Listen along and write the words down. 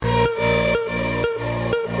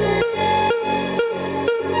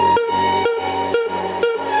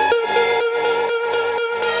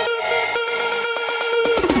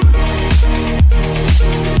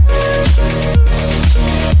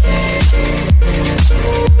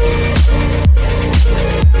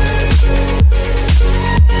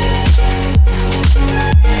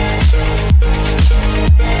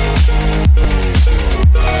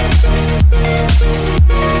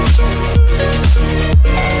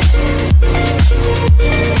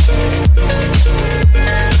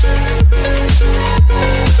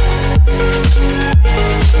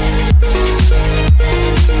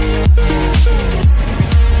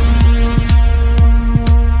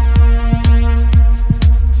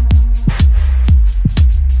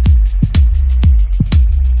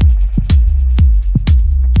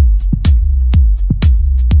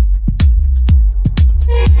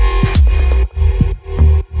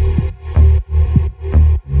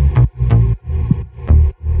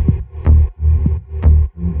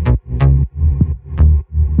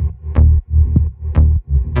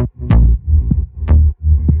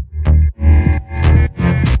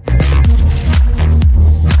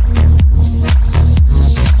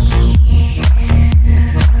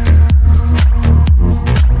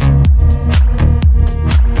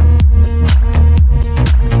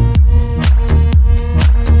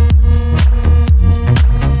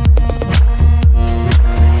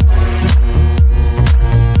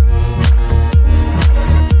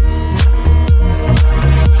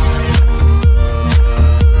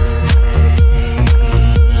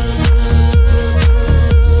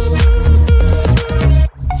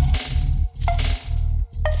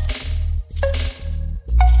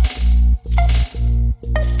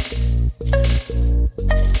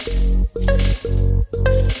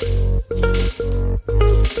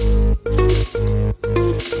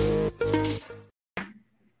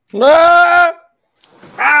Ah!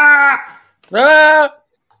 Ah! Ah!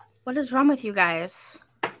 What is wrong with you guys?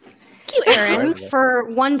 Thank you, Aaron, for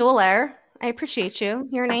 $1. I appreciate you.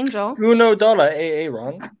 You're an angel. $1 AA,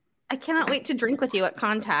 Ron. I cannot wait to drink with you at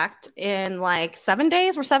Contact in like 7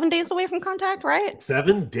 days. We're 7 days away from Contact, right?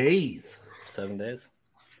 7 days. 7 days.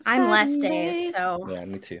 I'm 7 less days, so Yeah,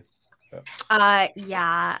 me too.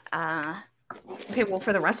 Yeah. Okay, well,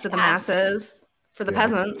 for the rest of the masses, for the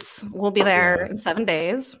peasants, we'll be there in 7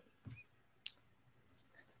 days.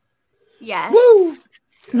 yes. Woo!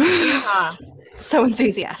 So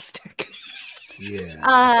enthusiastic. Yeah.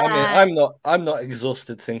 I'm not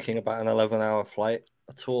exhausted thinking about an 11-hour flight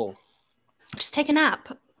at all. Just take a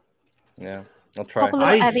nap. Yeah, I'll try. Pop a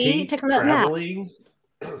little Evie, take a little nap.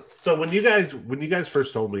 So when you guys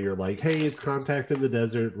first told me, you're like, hey, it's Contact in the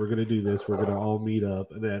desert, we're gonna do this, we're gonna all meet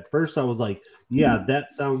up. And at first I was like, yeah,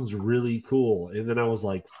 that sounds really cool. And then I was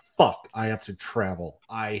like, fuck, I have to travel.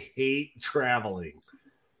 I hate traveling.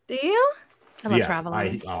 Do you? I love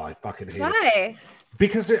traveling. I fucking hate it. Why?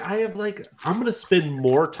 Because I have I'm going to spend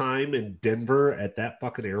more time in Denver at that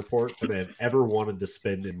fucking airport than I've ever wanted to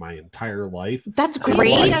spend in my entire life. That's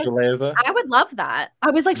great. I would love that.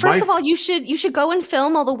 I was like, first of all, you should go and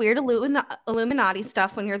film all the weird Illuminati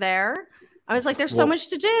stuff when you're there. I was like, there's so much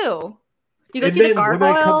to do. You go see the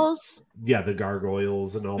gargoyles. The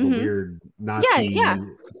gargoyles and all the weird Nazi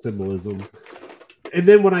symbolism. And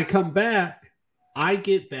then when I come back, I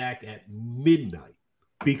get back at midnight.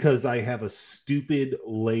 Because I have a stupid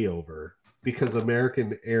layover because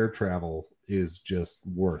American air travel is just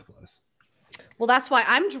worthless. Well, that's why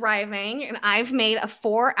I'm driving and I've made a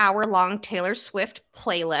 4-hour-long Taylor Swift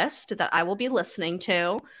playlist that I will be listening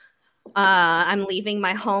to. I'm leaving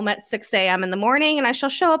my home at 6 a.m. in the morning and I shall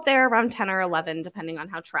show up there around 10 or 11, depending on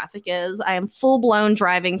how traffic is. I am full-blown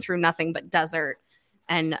driving through nothing but desert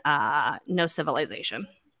and no civilization.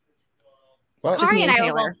 Well, Kari and I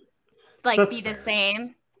will That's be the fair.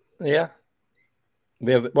 same. Yeah.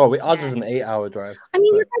 Ours is an 8-hour drive. I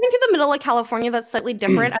mean, you're driving through the middle of California. That's slightly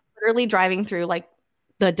different. I'm literally driving through like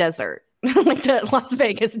the desert, like the Las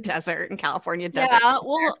Vegas desert and California desert. Yeah,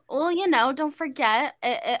 well, don't forget,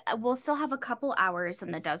 we'll still have a couple hours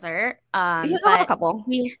in the desert. We but have a couple.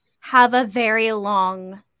 We have a very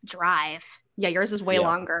long drive. Yeah, yours is way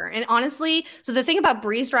longer. And honestly, so the thing about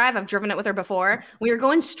Breeze Drive, I've driven it with her before. When you're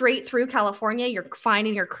going straight through California, you're fine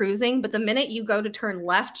and you're cruising. But the minute you go to turn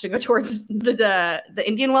left to go towards the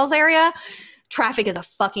Indian Wells area, traffic is a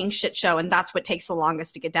fucking shit show. And that's what takes the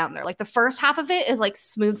longest to get down there. Like the first half of it is like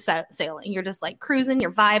smooth sailing. You're just like cruising,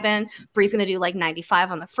 you're vibing. Bree's going to do like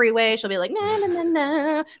 95 on the freeway. She'll be like, na, na, na,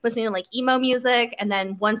 na, listening to like emo music. And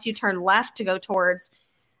then once you turn left to go towards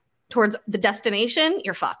the destination,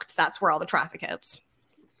 you're fucked. That's where all the traffic hits.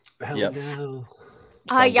 No.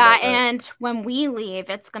 And when we leave,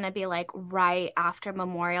 it's going to be like right after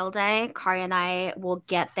Memorial Day. Kari and I will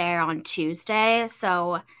get there on Tuesday.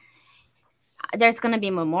 So there's going to be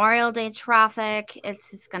Memorial Day traffic.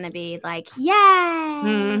 It's just going to be like, yay!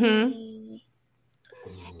 Mm-hmm.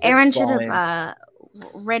 Aaron should have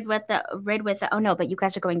rid with the. Oh no, but you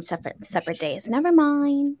guys are going separate days. Never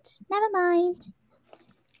mind.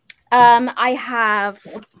 I have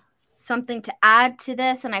something to add to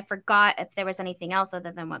this, and I forgot if there was anything else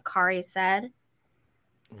other than what Kari said.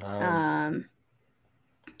 I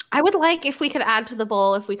would like if we could add to the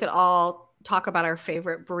bowl, if we could all talk about our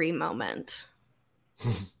favorite Brie moment.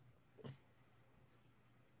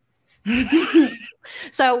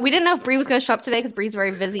 So we didn't know if Brie was going to show up today because Brie's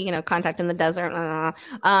very busy, Contact in the desert.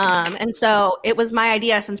 And so it was my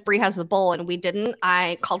idea, since Brie has the bowl and we didn't,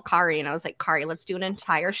 I called Kari and I was like, Kari, let's do an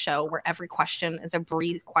entire show where every question is a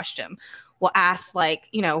Brie question. We'll ask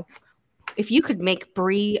if you could make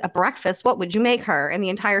Brie a breakfast, what would you make her? And the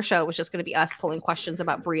entire show was just going to be us pulling questions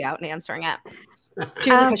about Brie out and answering it.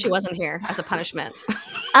 Purely because she wasn't here as a punishment.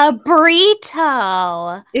 A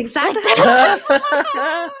burrito. Exactly.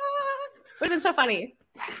 Would have been so funny.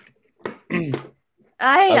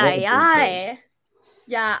 Aye.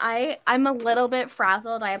 Yeah, I'm a little bit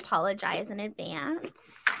frazzled. I apologize in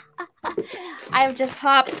advance. I've just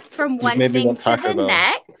hopped from one thing to the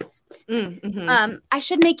next. Mm-hmm. I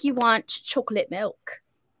should make you want chocolate milk.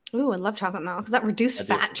 Ooh, I love chocolate milk. Is that reduced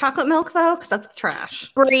fat chocolate milk, though? Because that's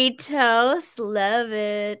trash. Burritos. Love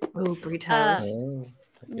it. Ooh, burritos.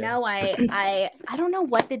 No, I don't know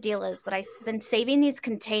what the deal is, but I've been saving these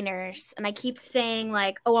containers, and I keep saying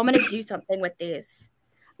like, "Oh, I'm gonna do something with these."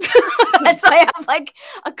 So I have like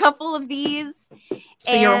a couple of these.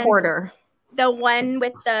 So you're a hoarder. The one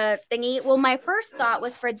with the thingy. Well, my first thought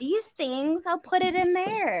was for these things, I'll put it in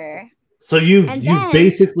there. So you've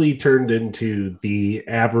basically turned into the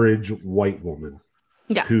average white woman.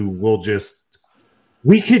 who will just,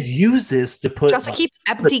 we could use this to put. Just to keep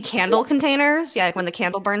empty candle containers. Yeah, like when the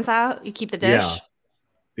candle burns out, you keep the dish.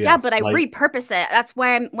 Yeah, but I repurpose it. That's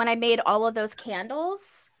why when I made all of those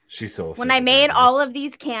candles. She's so when I made all of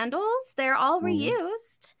these candles, they're all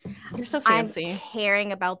reused. You're so fancy. I'm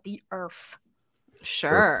caring about the earth.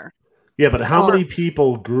 Sure. Yeah, but how many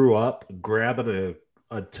people grew up grabbing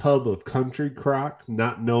a tub of country crock,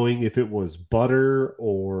 not knowing if it was butter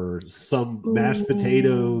or some mashed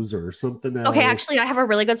potatoes or something else? Okay, actually, I have a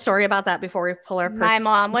really good story about that before we pull our My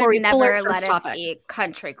mom would never let us eat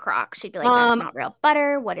country crock. She'd be like, that's not real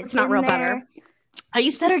butter. What is not real butter? I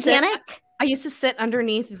used to organic. I used to sit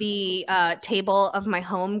underneath the table of my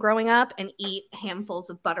home growing up and eat handfuls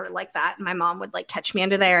of butter like that. And my mom would like catch me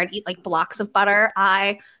under there and eat like blocks of butter.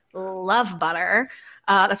 I love butter.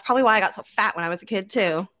 That's probably why I got so fat when I was a kid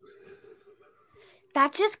too.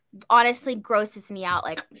 That just honestly grosses me out.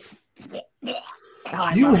 Like,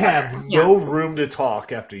 you have no room to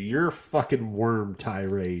talk after your fucking worm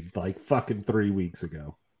tirade like fucking 3 weeks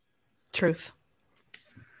ago. Truth.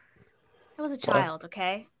 I was a child,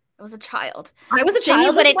 okay? I was a child. I was a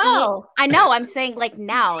child as well. I know. I'm saying like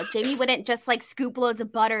now, Jamie wouldn't just like scoop loads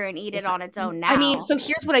of butter and eat it on its own now. I mean, so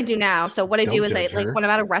here's what I do now. So what I do is like when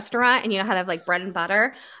I'm at a restaurant and you know how they have like bread and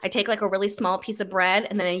butter, I take like a really small piece of bread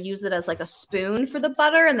and then I use it as like a spoon for the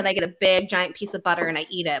butter. And then I get a big giant piece of butter and I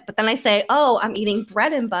eat it. But then I say, oh, I'm eating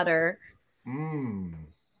bread and butter. Yeah.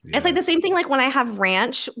 It's like the same thing like when I have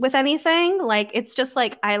ranch with anything. Like it's just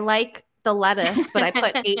like I like the lettuce, but I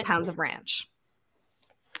put 8 pounds of ranch.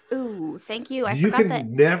 Ooh, thank you. You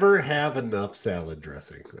can never have enough salad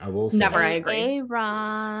dressing. I will say. Never, I agree. Aaron.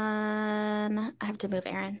 I have to move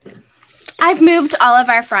Aaron. I've moved all of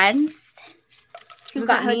our friends. We've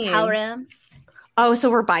got hotel rooms. Oh,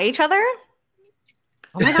 so we're by each other?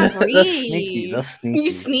 Oh my god, That's sneaky. That's sneaky.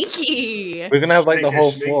 You sneaky. We're gonna have like the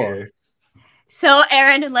whole floor. So,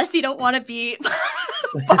 Aaron, unless you don't want to be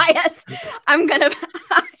biased, I'm gonna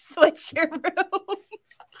switch your room.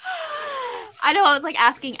 I know I was like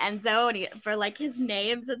asking Enzo and for like his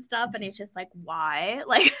names and stuff, and he's just like, "Why?"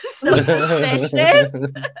 Like so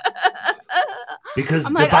suspicious. Because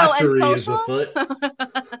debauchery is afoot.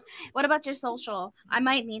 What about your social? I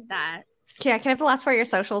might need that. Yeah, can I have the last part of your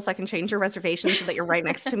social so I can change your reservation so that you're right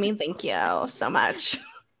next to me? Thank you so much.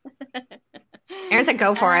 Aaron said,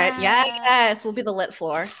 "Go for it." Yes, we'll be the lit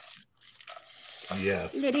floor.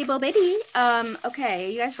 Yes. Liddy bo baby.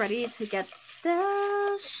 Okay, you guys ready to get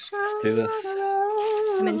the show? Let's do this.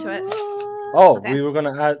 I'm into it. Oh, okay. We were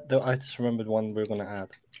gonna add. I just remembered one we were gonna add.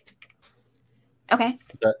 Okay.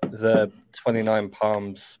 The 29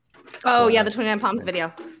 Palms. Oh yeah, the 29 Palms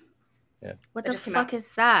video. Yeah. What the fuck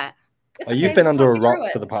is that? Oh, you've been under a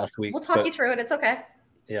rock for the past week. We'll talk you through it. It's okay.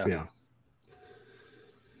 Yeah.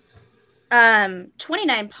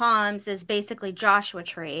 29 Palms is basically Joshua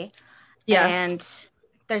Tree. Yes. And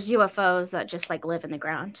there's UFOs that just like live in the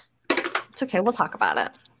ground. It's okay. We'll talk about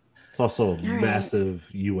it. It's also a massive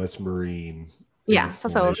U.S. Marine. Yeah. It's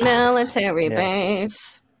also a military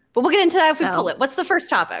base. But we'll get into that if we pull it. What's the first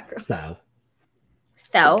topic? So,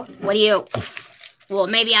 what do you... Well,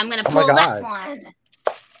 maybe I'm going to pull that one.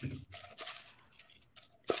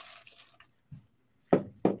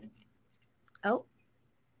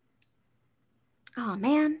 Oh,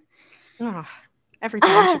 man. Oh, every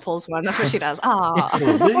time she pulls one, that's what she does.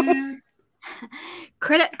 Oh.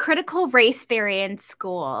 Critical race theory in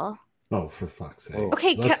school. Oh, for fuck's sake.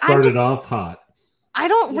 Okay, let's start it off hot. I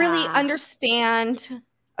don't really understand.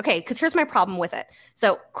 Okay, because here's my problem with it.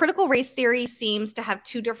 So critical race theory seems to have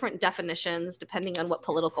 2 different definitions depending on what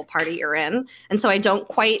political party you're in. And so I don't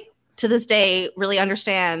quite, to this day, really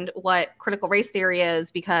understand what critical race theory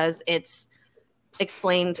is because it's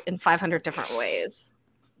explained in 500 different ways.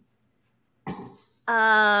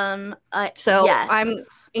 So yes. I'm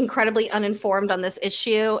incredibly uninformed on this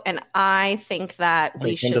issue, and I think that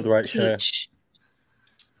we should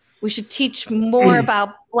teach more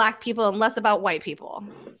about Black people and less about white people.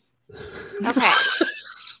 Okay.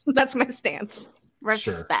 That's my stance.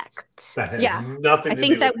 Respect. Sure. That has nothing I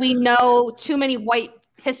think that we know too many white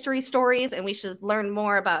history stories, and we should learn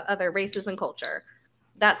more about other races and culture.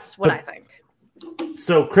 That's what I think.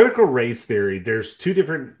 So critical race theory, there's 2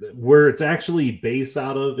 different, where it's actually based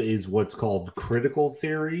out of is what's called critical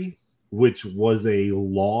theory, which was a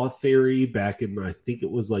law theory back in, I think it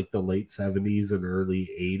was like the late 70s and early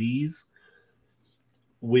 80s,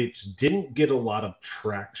 which didn't get a lot of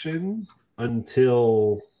traction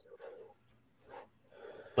until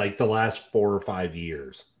like the last 4 or 5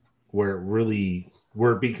 years, where it really,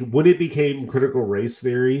 when it became critical race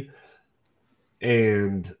theory.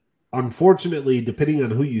 And unfortunately, depending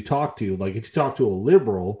on who you talk to, like if you talk to a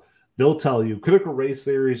liberal, they'll tell you critical race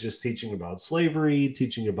theory is just teaching about slavery,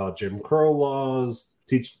 teaching about Jim Crow laws,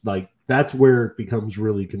 that's where it becomes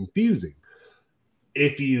really confusing.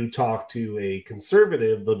 If you talk to a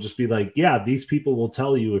conservative, they'll just be like, yeah, these people will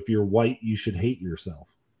tell you if you're white, you should hate yourself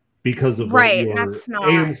because of what your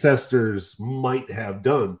ancestors might have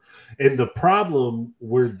done. And the problem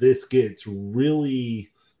where this gets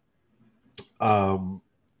really,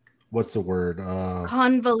 what's the word?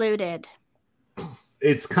 Convoluted.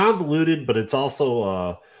 It's convoluted, but it's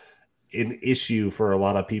also an issue for a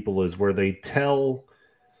lot of people is where they tell,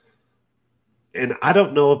 and I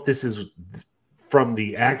don't know if this is from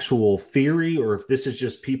the actual theory or if this is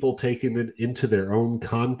just people taking it into their own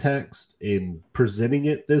context and presenting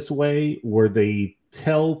it this way, where they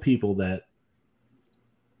tell people that,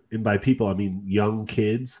 and by people I mean young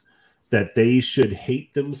kids, that they should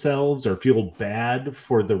hate themselves or feel bad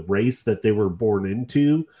for the race that they were born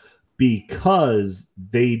into because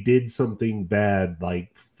they did something bad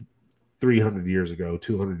like 300 years ago,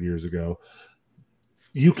 200 years ago.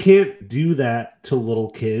 You can't do that to little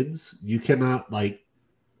kids. You cannot, like,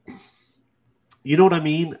 you know what I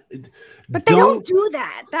mean? But they don't do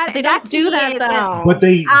that. They don't do that though. But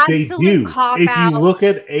they do. If you look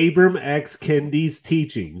at Abram X. Kendi's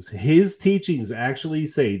teachings, his teachings actually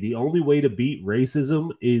say the only way to beat racism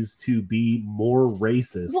is to be more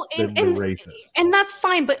racist than the racist. And that's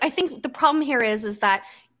fine. But I think the problem here is that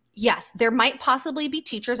yes, there might possibly be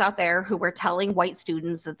teachers out there who were telling white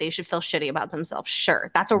students that they should feel shitty about themselves.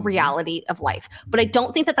 Sure, that's a reality of life. But I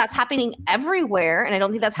don't think that that's happening everywhere. And I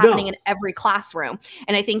don't think that's happening in every classroom.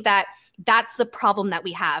 And I think that that's the problem that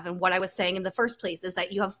we have. And what I was saying in the first place is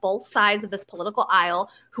that you have both sides of this political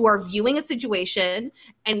aisle who are viewing a situation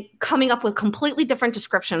and coming up with completely different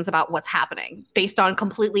descriptions about what's happening based on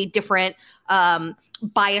completely different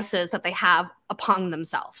biases that they have upon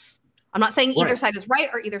themselves. I'm not saying either side is right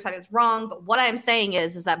or either side is wrong, but what I'm saying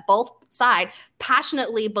is that both side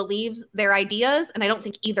passionately believes their ideas, and I don't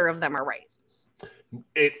think either of them are right.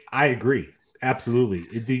 I agree. Absolutely.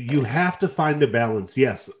 You have to find a balance.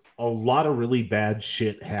 Yes, a lot of really bad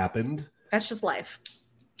shit happened. That's just life.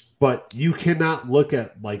 But you cannot look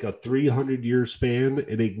at like a 300-year span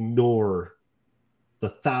and ignore the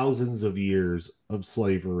thousands of years of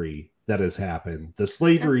slavery that has happened. The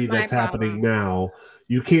slavery that's happening now.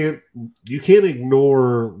 You can't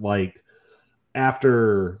ignore, like,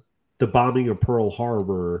 after the bombing of Pearl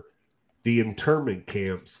Harbor, the internment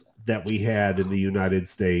camps that we had in the United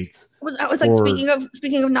States. I was like,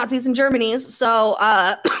 speaking of Nazis and Germany's. So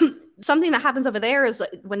something that happens over there is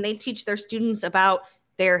when they teach their students about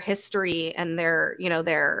their history and their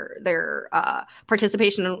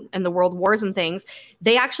participation in the world wars and things,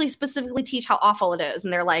 they actually specifically teach how awful it is.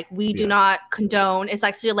 And they're like, we do not condone. It's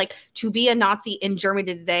actually like to be a Nazi in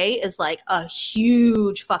Germany today is like a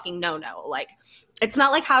huge fucking no-no. Like, it's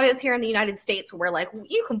not like how it is here in the United States where like,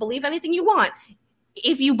 you can believe anything you want.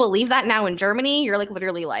 If you believe that now in Germany, you're like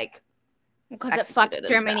literally like, because it fucked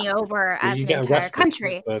Germany over as an entire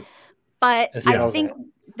country. But I think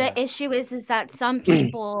the issue is that some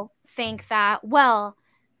people think that, well,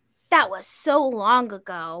 that was so long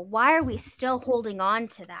ago. Why are we still holding on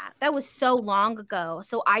to that? That was so long ago.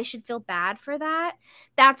 So I should feel bad for that.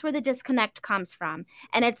 That's where the disconnect comes from.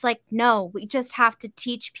 And it's like, no, we just have to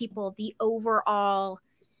teach people the overall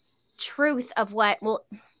truth of what, well,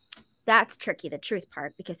 that's tricky, the truth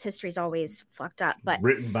part, because history's always fucked up. But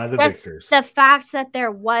written by the victors. The fact that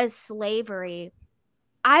there was slavery,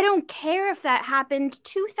 I don't care if that happened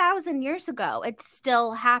 2,000 years ago. It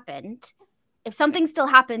still happened. If something still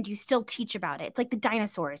happened, you still teach about it. It's like the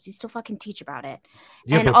dinosaurs. You still fucking teach about it.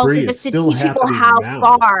 Yeah, and also just to teach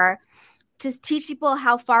people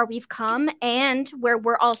how far we've come and where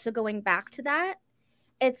we're also going back to that.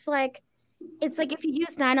 It's like if you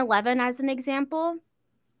use 9/11 as an example,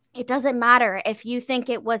 it doesn't matter if you think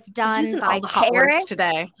it was done by terrorists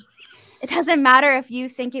today. It doesn't matter if you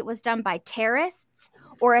think it was done by terrorists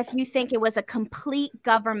or if you think it was a complete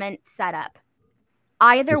government setup.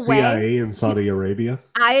 Either way, CIA in Saudi Arabia.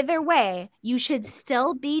 Either way, you should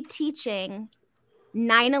still be teaching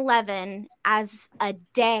 9/11 as a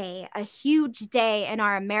day, a huge day in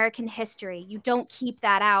our American history. You don't keep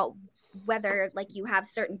that out, whether like you have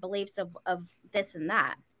certain beliefs of this and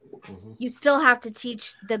that. Mm-hmm. You still have to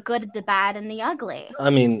teach the good, the bad, and the ugly. I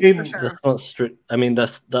mean, for sure. That's not strict. I mean,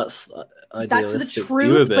 that's the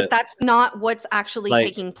truth, but that's not what's actually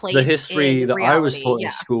taking place. The history that reality. I was taught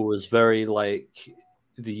in school was very like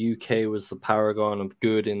the UK was the paragon of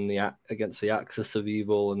good against the axis of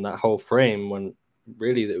evil, and that whole frame. When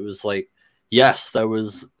really it was like, yes, there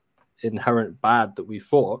was inherent bad that we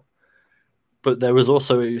fought, but there was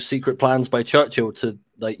also secret plans by Churchill to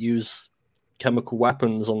like use chemical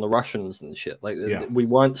weapons on the Russians and shit. Like we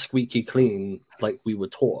weren't squeaky clean like we were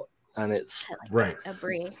taught, and it's right.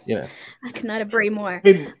 Agree. Yeah, I cannot agree more.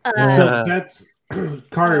 So that's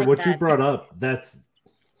Carter. like what that. you brought up, that's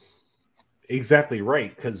exactly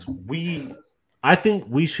right. Because I think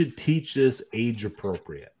we should teach this age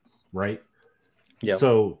appropriate, right? Yeah.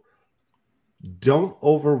 So don't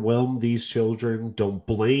overwhelm these children. Don't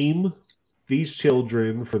blame these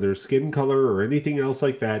children for their skin color or anything else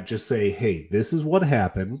like that. Just say, hey, this is what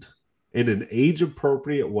happened in an age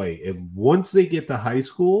appropriate way. And once they get to high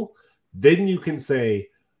school, then you can say,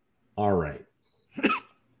 all right,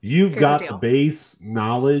 you've got the base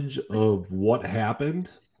knowledge of what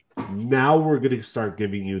happened. Now we're going to start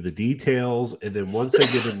giving you the details. And then once they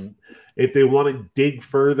get in, if they want to dig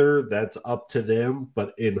further, that's up to them.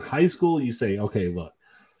 But in high school, you say, okay, look,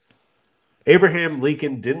 Abraham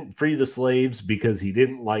Lincoln didn't free the slaves because he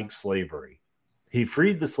didn't like slavery. He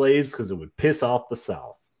freed the slaves because it would piss off the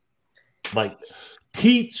South. Like,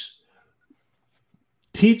 teach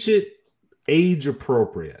it age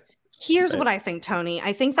appropriate. Here's what I think, Tony.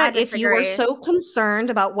 I think that if you are so concerned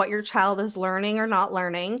about what your child is learning or not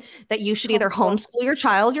learning, that you should either homeschool your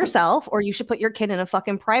child yourself, or you should put your kid in a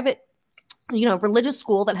fucking private, religious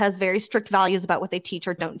school that has very strict values about what they teach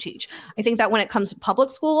or don't teach. I think that when it comes to public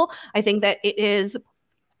school, I think that it is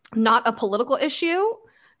not a political issue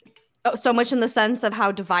so much in the sense of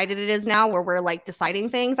how divided it is now, where we're like deciding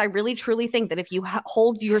things. I really truly think that if you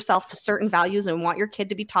hold yourself to certain values and want your kid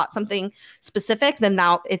to be taught something specific, then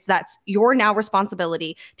that's your now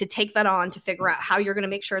responsibility to take that on, to figure out how you're going to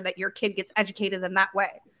make sure that your kid gets educated in that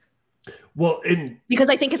way. Well, because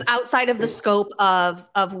I think it's outside of the scope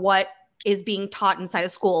of what is being taught inside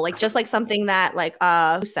of school. Like, just like something that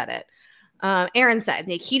who said it? Aaron said,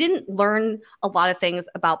 Nick, he didn't learn a lot of things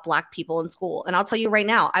about Black people in school. And I'll tell you right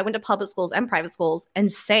now, I went to public schools and private schools,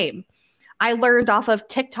 and same. I learned off of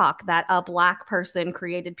TikTok that a Black person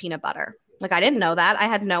created peanut butter. Like, I didn't know that. I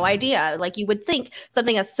had no idea. Like, you would think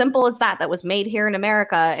something as simple as that was made here in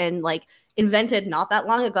America and like invented not that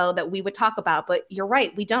long ago that we would talk about. But you're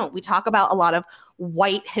right, we don't. We talk about a lot of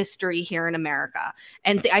white history here in America.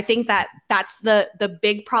 And I think that that's the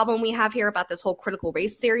big problem we have here about this whole critical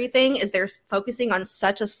race theory thing, is they're focusing on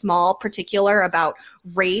such a small particular about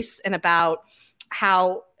race and about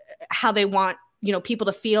how they want, people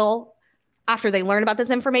to feel after they learn about this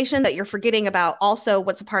information, that you're forgetting about also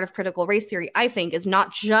what's a part of critical race theory, I think, is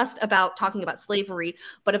not just about talking about slavery,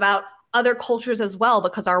 but about other cultures as well,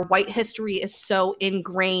 because our white history is so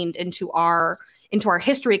ingrained into our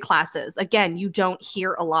history classes. Again, you don't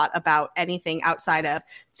hear a lot about anything outside of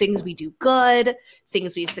things we do good,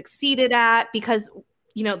 things we've succeeded at, because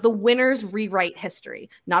the winners rewrite history,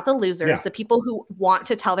 not the losers. Yeah. The people who want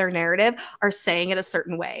to tell their narrative are saying it a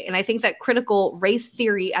certain way. And I think that critical race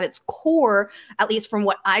theory at its core, at least from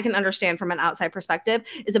what I can understand from an outside perspective,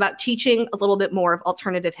 is about teaching a little bit more of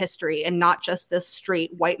alternative history and not just this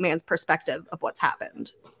straight white man's perspective of what's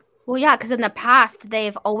happened. Well, yeah, because in the past,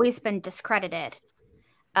 they've always been discredited.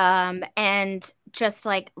 And just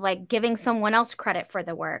like giving someone else credit for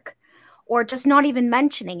the work, or just not even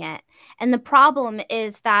mentioning it. And the problem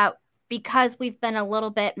is that because we've been a little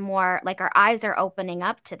bit more, like, our eyes are opening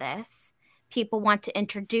up to this, people want to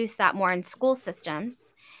introduce that more in school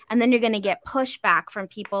systems. And then you're going to get pushback from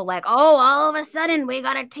people like, oh, all of a sudden we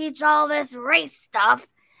got to teach all this race stuff,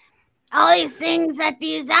 all these things that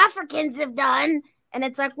these Africans have done. And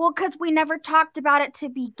it's like, well, because we never talked about it to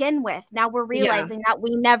begin with. Now we're realizing that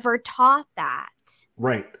we never taught that.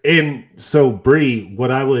 Right. And so, Bree, what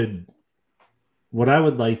I would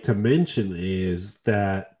like to mention is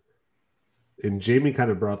that, and Jamie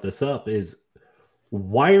kind of brought this up, is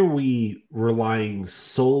why are we relying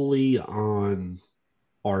solely on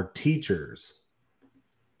our teachers,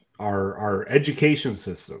 our education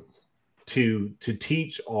system to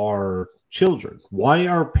teach our children? Why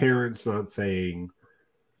are parents not saying,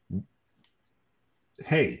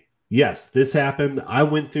 hey, yes, this happened. I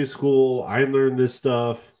went through school. I learned this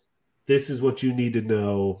stuff. This is what you need to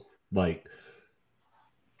know. Like,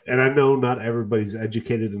 and I know not everybody's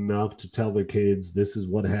educated enough to tell their kids this is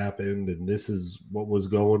what happened and this is what was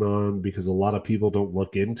going on, because a lot of people don't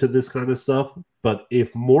look into this kind of stuff. But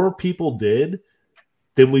if more people did,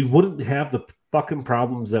 then we wouldn't have the fucking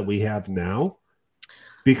problems that we have now,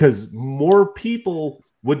 because more people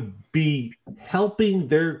would be helping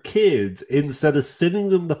their kids instead of sending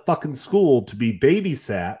them to fucking school to be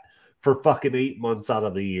babysat for fucking 8 months out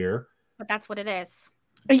of the year. But that's what it is.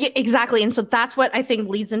 Yeah, exactly. And so that's what I think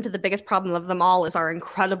leads into the biggest problem of them all, is our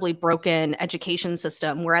incredibly broken education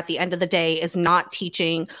system, where at the end of the day is not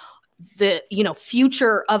teaching the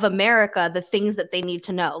future of America, the things that they need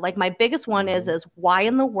to know. Like my biggest one is why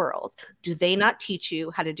in the world do they not teach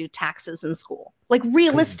you how to do taxes in school? Like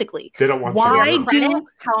realistically, they don't want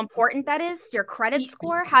how important that is, your credit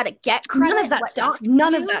score, how to get credit, none of that stuff.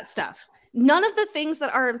 None of that stuff. None of the things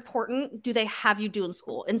that are important do they have you do in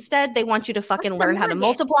school. Instead, they want you to fucking learn how to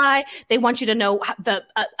multiply. They want you to know the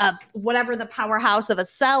whatever the powerhouse of a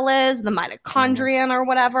cell is, the mitochondrion or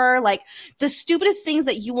whatever. Like the stupidest things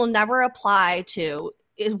that you will never apply to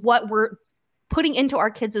is what we're putting into our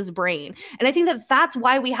kids' brain. And I think that that's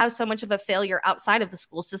why we have so much of a failure outside of the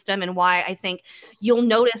school system, and why I think you'll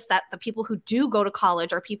notice that the people who do go to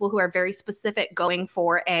college are people who are very specific, going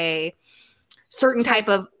for a certain type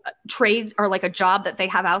of trade or like a job that they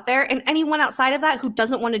have out there. And anyone outside of that who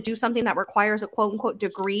doesn't want to do something that requires a quote unquote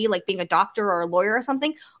degree, like being a doctor or a lawyer or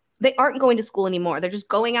something, they aren't going to school anymore. They're just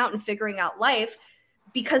going out and figuring out life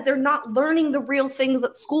because they're not learning the real things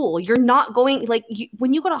at school. You're not going, like,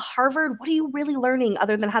 when you go to Harvard, what are you really learning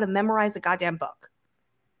other than how to memorize a goddamn book?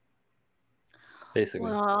 Basically.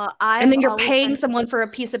 Well, and then you're paying someone for a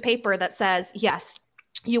piece of paper that says, yes,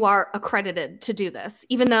 you are accredited to do this,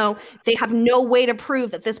 even though they have no way to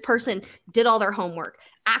prove that this person did all their homework,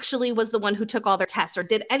 actually was the one who took all their tests, or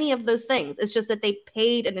did any of those things. It's just that they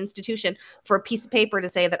paid an institution for a piece of paper to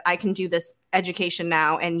say that I can do this education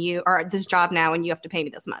now, and you are this job now, and you have to pay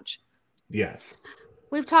me this much. Yes.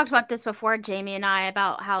 We've talked about this before, Jamie and I,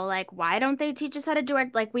 about how, like, why don't they teach us how to do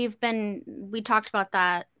it? Like, we talked about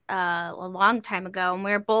that a long time ago, and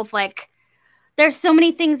we were both like, there's so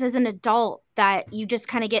many things as an adult that you just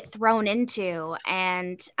kind of get thrown into.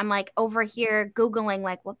 And I'm like over here Googling,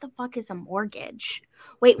 like, what the fuck is a mortgage?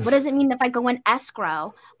 Wait, what does it mean if I go in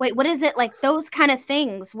escrow? Wait, what is it? Like those kind of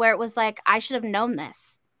things where it was like, I should have known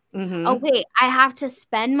this. Mm-hmm. Oh, wait, I have to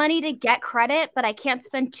spend money to get credit, but I can't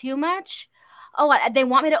spend too much. Oh, they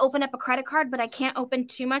want me to open up a credit card, but I can't open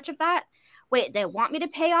too much of that. Wait, they want me to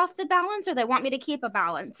pay off the balance, or they want me to keep a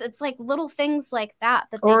balance? It's like little things like that.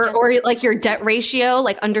 Or like your debt ratio,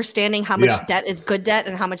 like understanding how much debt is good debt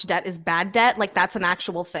and how much debt is bad debt. Like that's an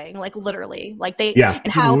actual thing, like literally, like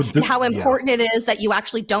and how important it is that you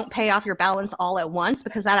actually don't pay off your balance all at once,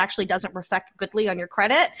 because that actually doesn't reflect goodly on your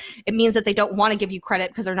credit. It means that they don't want to give you credit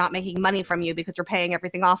because they're not making money from you because you're paying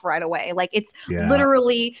everything off right away. Like it's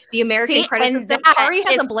literally the American credit system. Ari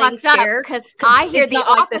has a blank stare because I hear the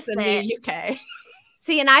opposite like this in the UK.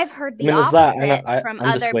 See, and I've heard the opposite from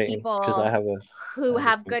other people who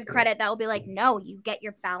have good credit that will be like, no, you get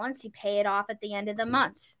your balance, you pay it off at the end of the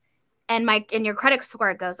month, and your credit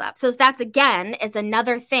score goes up. So that's, again, is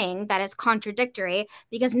another thing that is contradictory,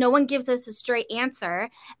 because no one gives us a straight answer.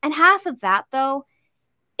 And half of that, though,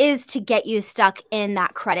 is to get you stuck in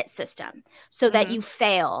that credit system so that you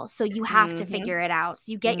fail. So you have to figure it out.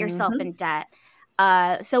 So you get yourself in debt.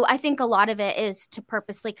 So I think a lot of it is to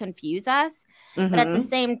purposely confuse us. But at the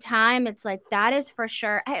same time, it's like, that is for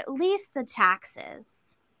sure, at least the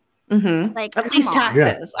taxes. Like, at least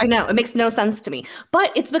taxes. I know it makes no sense to me, but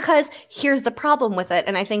it's because here's the problem with it.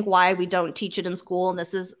 And I think why we don't teach it in school, and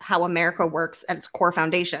this is how America works at its core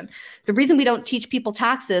foundation. The reason we don't teach people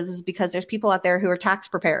taxes is because there's people out there who are tax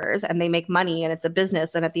preparers and they make money, and it's a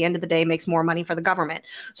business. And at the end of the day, makes more money for the government.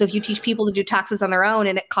 So if you teach people to do taxes on their own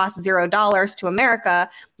and it costs $0 to America,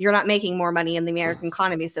 you're not making more money in the American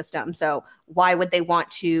economy system. So why would they want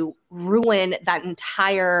to ruin that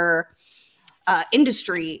entire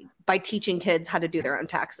industry by teaching kids how to do their own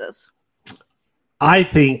taxes? I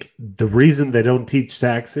think the reason they don't teach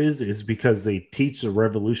taxes is because they teach the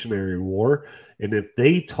Revolutionary War. And if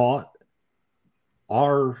they taught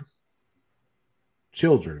our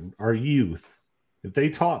children, our youth, if they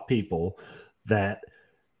taught people that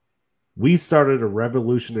we started a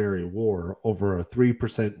Revolutionary War over a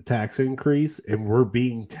 3% tax increase and we're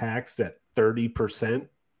being taxed at 30%,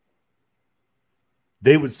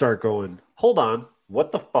 they would start going, hold on,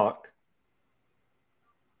 what the fuck?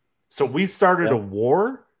 So we started a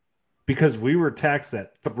war because we were taxed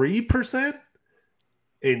at 3%,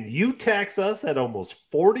 and you tax us at almost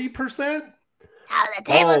 40%?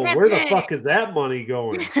 Where the fuck is that money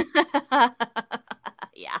going?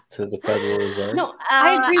 Yeah. To the Federal Reserve. No,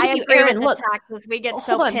 I agree with you, Aaron. Look, taxes. We get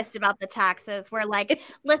so pissed about the taxes. We're like,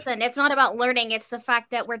 listen, it's not about learning. It's the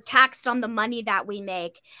fact that we're taxed on the money that we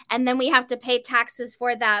make. And then we have to pay taxes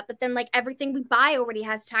for that. But then, like, everything we buy already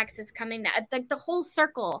has taxes coming. Like, the whole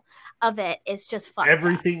circle of it is just fucked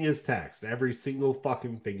Everything up. is taxed. Every single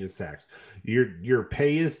fucking thing is taxed. Your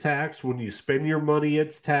pay is taxed. When you spend your money,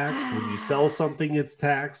 it's taxed. When you sell something, it's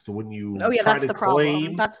taxed. When you that's the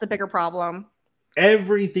problem. That's the bigger problem.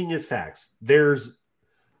 Everything is taxed.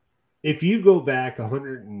 If you go back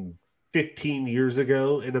 15 years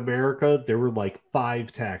ago in America, there were like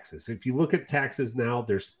 5 taxes. If you look at taxes now,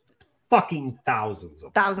 there's fucking thousands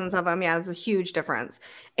of them. Yeah, it's a huge difference.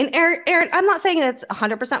 And Aaron, I'm not saying that's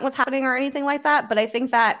 100% what's happening or anything like that, but I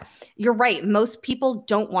think that you're right. Most people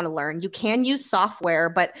don't want to learn. You can use software,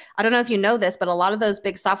 but I don't know if you know this, but a lot of those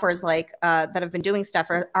big softwares like that have been doing stuff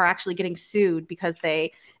are actually getting sued because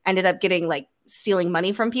they ended up getting like stealing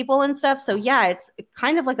money from people and stuff. So yeah, it's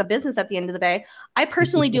kind of like a business at the end of the day. I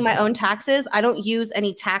personally do my own taxes. I don't use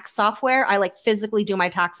any tax software. I like physically do my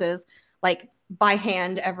taxes like by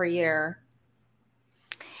hand every year.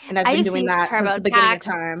 And I've been doing that since the beginning of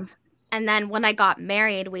time. And then when I got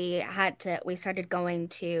married, we started going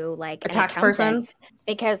to like a tax person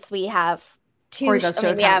because we have we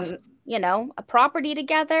have, a property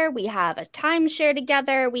together. We have a timeshare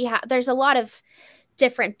together. There's a lot of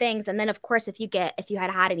different things. And then of course, if you had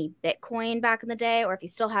any Bitcoin back in the day, or if you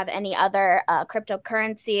still have any other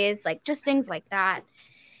cryptocurrencies, like just things like that.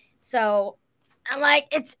 So I'm like,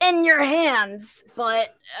 it's in your hands,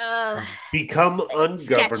 but become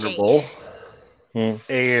ungovernable. And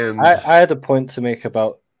I had a point to make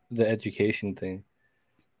about the education thing.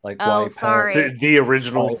 Like, sorry, the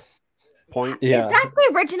original point. Yeah, is that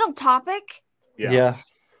the original topic? Yeah.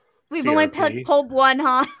 We've only pulled one,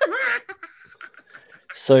 huh?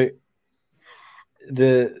 So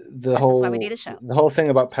the whole why we do the show. The whole thing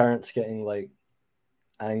about parents getting like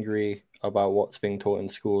angry about what's being taught in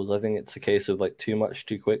schools, I think it's a case of like too much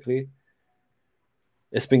too quickly.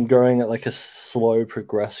 It's been growing at like a slow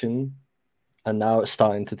progression, and now it's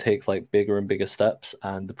starting to take like bigger and bigger steps,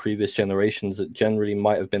 and the previous generations that generally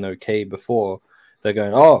might have been okay before, they're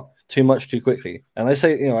going, oh, too much too quickly. And I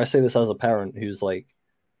say this as a parent who's like,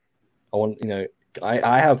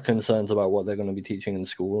 I have concerns about what they're going to be teaching in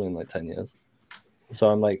school in like 10 years. So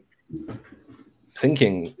I'm like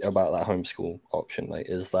thinking about that homeschool option. Like,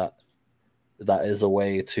 that is a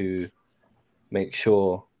way to make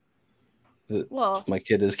sure that my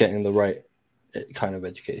kid is getting the right kind of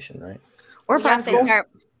education, right? Or perhaps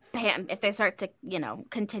if they start to,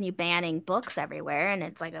 continue banning books everywhere, and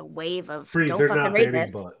it's like a wave of don't fucking read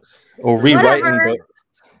this. Books. Or rewriting books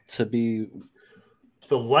to be.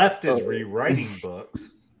 The left is rewriting books,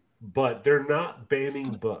 but they're not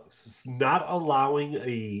banning books. It's not allowing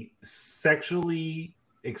a sexually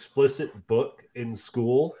explicit book in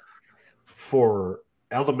school for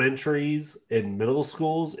elementaries and middle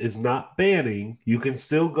schools is not banning. You can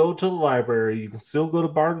still go to the library. You can still go to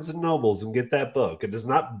Barnes and Nobles and get that book. It is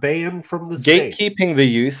not banned from the state. Gatekeeping the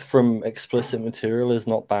youth from explicit material is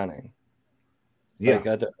not banning.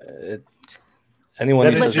 Yeah.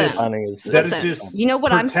 Anyone who's just banning is just you know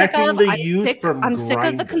what I'm sick of? I'm sick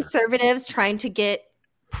of the conservatives trying to get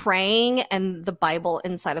praying and the Bible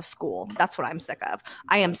inside of school. That's what I'm sick of.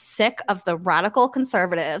 I am sick of the radical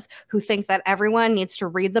conservatives who think that everyone needs to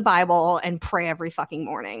read the Bible and pray every fucking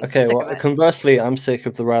morning. Okay, well, conversely, I'm sick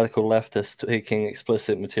of the radical leftists taking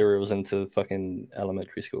explicit materials into fucking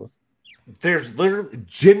elementary schools. There's literally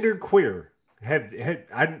genderqueer.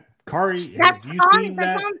 Kari, have you seen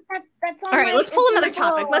that? All right, let's pull another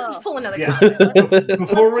topic. Topic.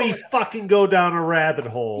 Before we fucking go down a rabbit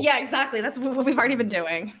hole. Yeah, exactly. That's what we've already been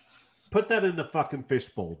doing. Put that in the fucking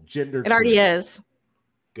fishbowl. Gender. It already is.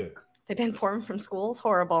 Good. They banned porn from schools.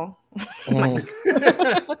 Horrible.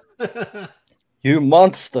 You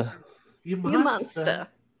monster. You monster.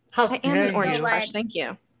 How I am an orange crush. Thank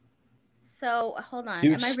you. So hold on.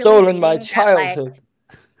 You've stolen my childhood.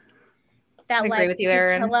 That I agree with you, To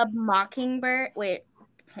Aaron. Kill a Mockingbird. Wait.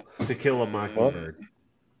 To Kill a Mockingbird.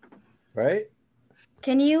 Right?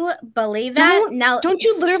 Can you believe that? Don't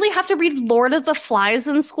you literally have to read Lord of the Flies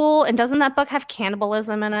in school? And doesn't that book have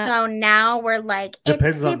cannibalism in it? So now we're like,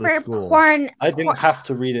 depends it's on the super school. porn. I didn't have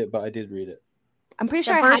to read it, but I did read it. I'm pretty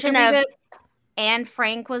The sure I had version to read of it. Anne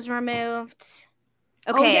Frank was removed.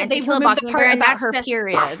 Okay, and they To Kill a removed the part Mockingbird, about that's her just-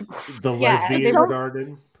 period. The Yeah, lesbian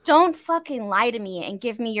garden. Don't fucking lie to me and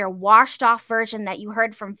give me your washed off version that you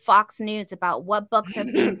heard from Fox News about what books are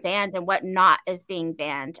being banned and what not is being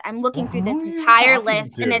banned. I'm looking through this entire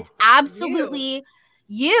list and it's absolutely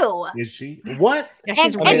you. Is she? What? Yeah,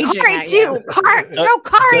 she's and raging Kari at you. too. Throw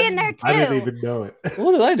Kari in there too. I didn't even know it.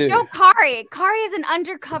 What did I do? Throw Kari. Kari is an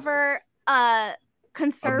undercover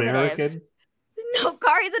conservative. American? No,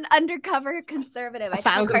 Kari's an undercover conservative.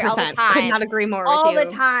 1,000%. Could not agree more with all you.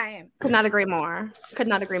 the time. Could not agree more.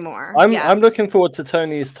 I'm looking forward to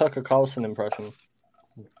Tony's Tucker Carlson impression.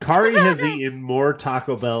 Kari has eaten more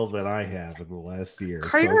Taco Bell than I have in the last year.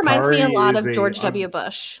 Kari reminds me a lot of George W.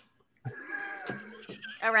 Bush.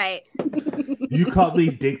 All right. You call me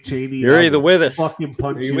Dick Cheney. You're either with us. Fucking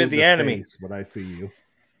punch you're you with in the enemy face when I see you.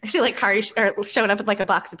 I see like Kari showing up with like a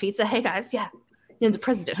box of pizza. Hey guys, yeah, you're the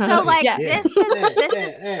president. Huh? So like yeah. this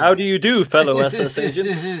is How do you do, fellow SS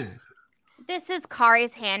agents? this is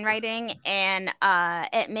Kari's handwriting, and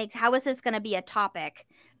it makes. How is this going to be a topic?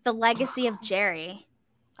 The legacy of Jerry.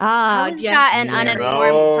 How is that an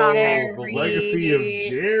uninformed topic? The legacy of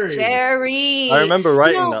Jerry. Jerry. I remember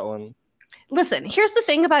writing that one. Listen, here's the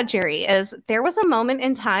thing about Jerry is there was a moment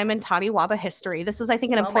in time in Tatiwaba history. This is, I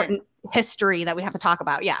think, an important history that we have to talk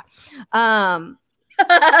about. Yeah. Bringing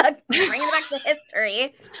it back to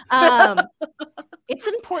history. It's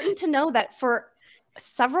important to know that for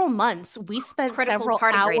several months, we spent several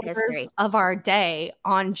hours of our day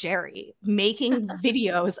on Jerry, making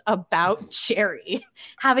videos about Jerry,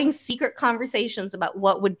 having secret conversations about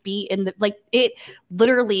what would be in the, like, it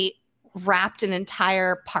literally wrapped an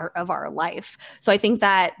entire part of our life. So I think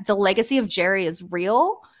that the legacy of Jerry is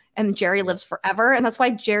real and Jerry lives forever. And that's why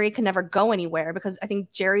Jerry can never go anywhere, because I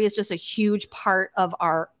think Jerry is just a huge part of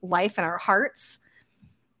our life and our hearts.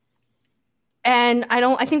 And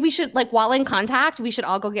I think we should, like, while in contact, we should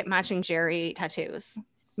all go get matching Jerry tattoos.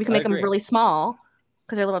 We can make them really small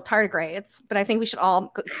because they're little tardigrades, but I think we should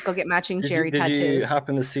all go get matching Jerry tattoos. Did you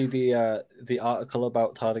happen to see the article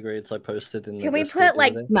about tardigrades I posted in? Can we put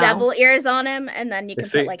like devil ears on him, and then you can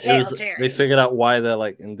put like Hail Jerry? They figured out why they're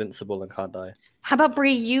like invincible and can't die. How about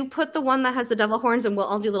Bree? You put the one that has the devil horns, and we'll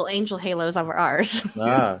all do little angel halos over ours.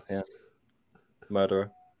 Yeah.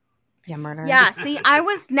 Murderer. Yeah, murderer. Yeah, see, I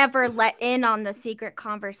was never let in on the secret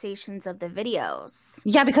conversations of the videos.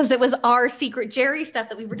 Yeah, because it was our secret Jerry stuff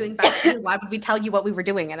that we were doing back then. Why would we tell you what we were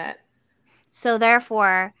doing in it? So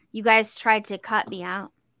therefore, you guys tried to cut me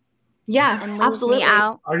out. Yeah, and absolutely. Me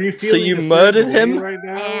out. Are you feeling so you murdered him right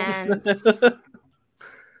now? And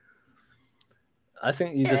I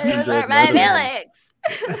think you just enjoyed my feelings.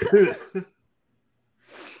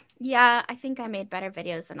 Yeah, I think I made better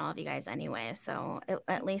videos than all of you guys anyway, so it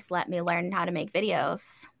at least let me learn how to make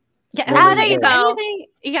videos. Yeah, there you go.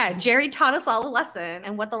 Yeah, Jerry taught us all a lesson,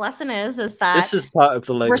 and what the lesson is that this is part of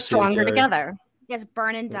the legacy. We're stronger together. Yes,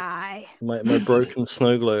 burn and die. My broken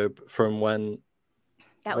snow globe from when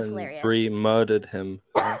that was hilarious. Bree murdered him.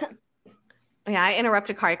 Yeah, I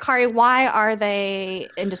interrupted Kari. Kari, why are they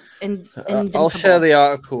invincible? I'll share the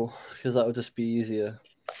article because that would just be easier.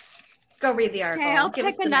 Go read the article. Okay, I'll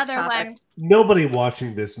pick another one. Nobody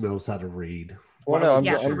watching this knows how to read. Well, no,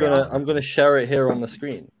 I'm gonna share it here on the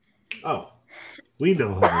screen. Oh, we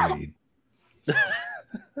know how to read.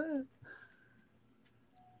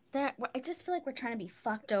 I just feel like we're trying to be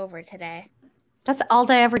fucked over today. That's all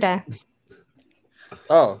day, every day.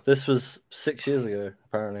 Oh, this was 6 years ago,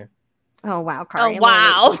 apparently. Oh wow, Kari. Oh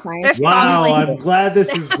wow. Wow, I'm glad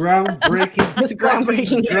this is groundbreaking. It's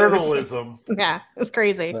groundbreaking journalism. Yeah, it's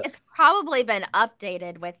crazy. It's probably been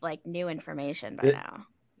updated with like new information by now.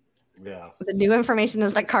 Yeah. The new information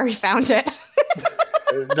is that Kari found it.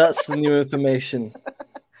 That's the new information.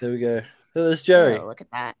 There we go. Oh, there's Jerry. Oh, look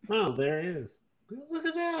at that. Oh, there he is. Look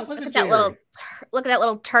at that. Look at that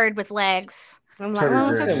little turd with legs. I'm like,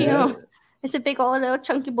 oh, so cute. It's a big old little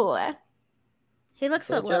chunky boy. He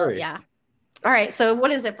looks a little, Jerry. yeah. All right, so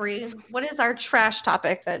what is it, Bree? What is our trash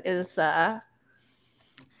topic that is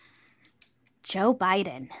Joe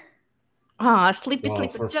Biden? Sleepy Joe.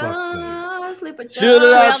 Sleepy Joe. Shoot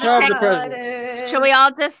it out, Trump the president. Should we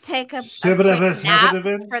all just take a quick nap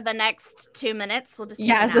for the next 2 minutes? We'll just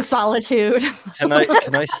take the solitude. Can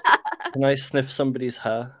I sniff somebody's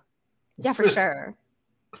hair? Yeah, for sure.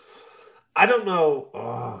 I don't know.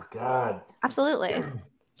 Oh God. Absolutely.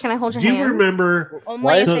 Can I hold your hand? Do you remember?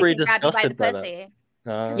 Why is Bree disgusted by that?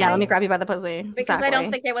 Yeah, let me grab you by the pussy. Because I don't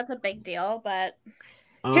think it was a big deal, but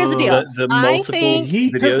here's the deal. I think he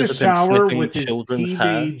took a shower with his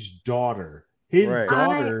teenage daughter. His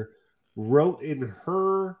daughter wrote in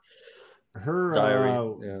her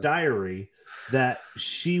diary that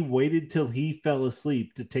she waited till he fell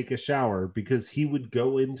asleep to take a shower because he would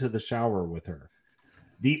go into the shower with her.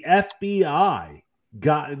 The FBI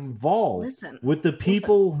got involved with the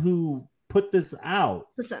people who put this out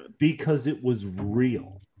because it was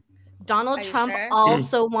real. Donald Trump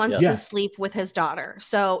also wants to sleep with his daughter.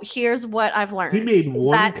 So here's what I've learned. He made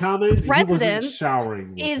one comment. He wasn't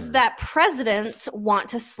showering with her. That presidents want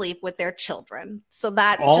to sleep with their children. So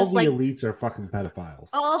that's all just the like elites are fucking pedophiles.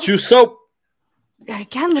 Chew soap.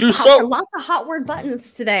 Again, lots of hot word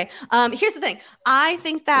buttons today. Here's the thing. I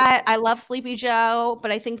think that I love Sleepy Joe,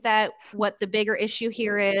 but I think that what the bigger issue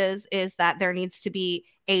here is that there needs to be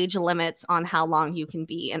age limits on how long you can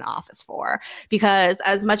be in office for. Because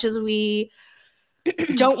as much as we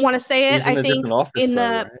don't want to say it, I think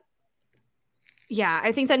Yeah,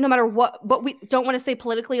 I think that no matter what we don't want to say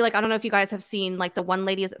politically, like I don't know if you guys have seen like the one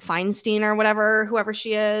lady, is it Feinstein or whatever, whoever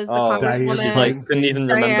she is, the congresswoman. She's like couldn't even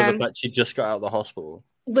remember Diane. the fact she just got out of the hospital.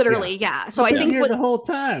 Literally, yeah. So I think here the whole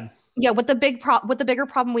time. Yeah, what the bigger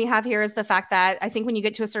problem we have here is the fact that I think when you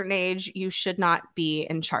get to a certain age, you should not be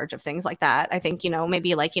in charge of things like that. I think,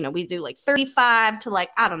 maybe like, we do like 35 to like,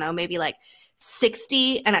 I don't know, maybe like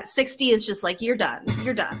 60. And at 60 is just like, you're done.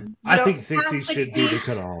 You're done. I think 60 should be the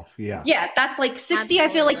cutoff. Yeah. Yeah, that's like 60. Absolutely. I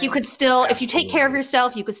feel like you could still, if you take care of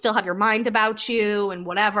yourself, you could still have your mind about you and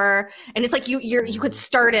whatever. And it's like you could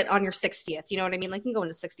start it on your 60th. You know what I mean? Like you can go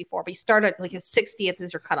into 64, but you start at like a 60th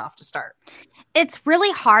is your cutoff to start. It's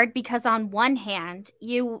really hard because on one hand,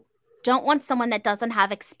 you don't want someone that doesn't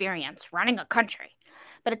have experience running a country.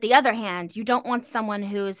 But at the other hand, you don't want someone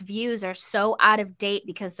whose views are so out of date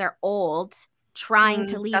because they're old trying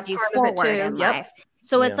to lead you forward in life.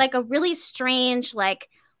 So it's like a really strange, like,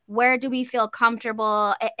 where do we feel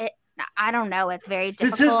comfortable? I don't know. It's very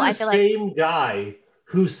difficult. This is the same guy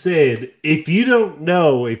who said, if you don't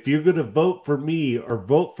know if you're going to vote for me or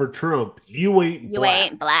vote for Trump, you ain't black. You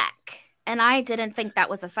ain't black. And I didn't think that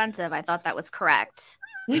was offensive. I thought that was correct.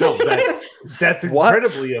 No, that's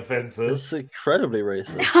incredibly offensive. That's incredibly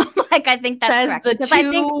racist. Like, I think that's correct. The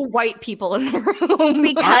two white people in the room.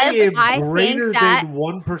 Because I am greater than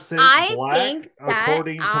 1% black,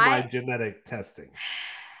 according to my genetic testing.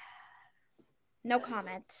 No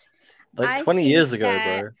comment. Like 20 years ago,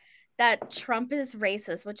 bro. That Trump is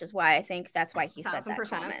racist, which is why I think that's why he said that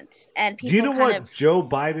comment. And people do you know what Joe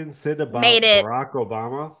Biden said about Barack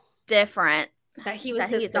Obama? Different. That he was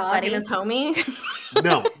his dog and his homie.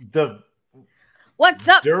 No, what's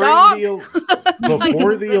up, dog?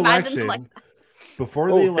 Before the election,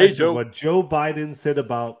 what Joe Biden said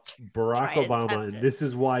about Barack Obama, and this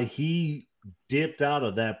is why he dipped out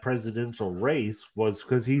of that presidential race, was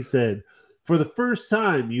because he said, for the first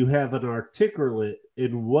time, you have an articulate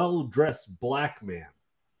and well-dressed black man.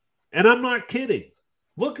 And I'm not kidding.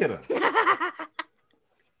 Look at him.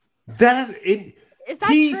 Is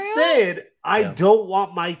that he true? said, I don't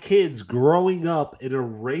want my kids growing up in a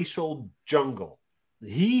racial jungle.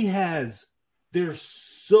 There's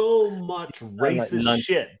so much racist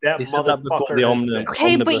shit. That motherfucker.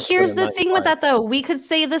 Okay, but here's the thing with that, though. We could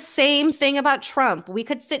say the same thing about Trump. We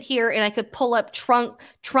could sit here and I could pull up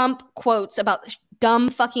Trump quotes about dumb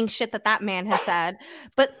fucking shit that man has said.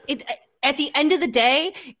 But at the end of the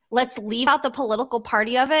day, let's leave out the political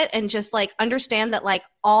party of it and just like understand that like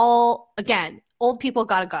old people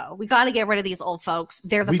gotta go. We gotta get rid of these old folks.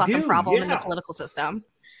 They're the fucking problem in the political system.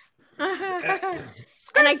 And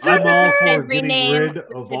I I'm all for getting rid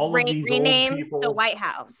of all of these old people. The White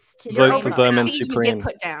House to vote for Vermin Supreme. You get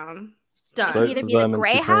put down. Done. Either be the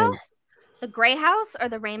Gray House, the Gray House, or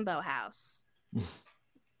the Rainbow House.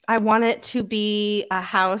 I want it to be a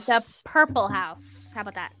house. The Purple House. How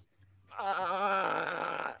about that?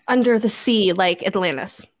 Under the sea, like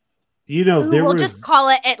Atlantis. We'll just call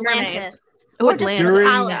it Atlantis. Or just the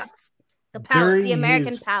palace. The palace, the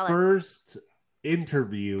American palace. First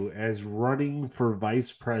interview as running for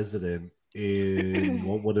vice president in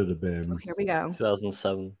what would it have been? Here we go.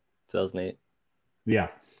 2007, 2008. Yeah.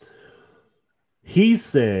 He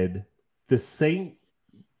said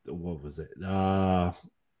what was it? I'm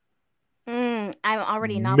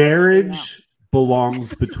already not. Marriage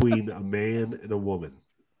belongs between a man and a woman.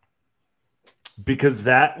 Because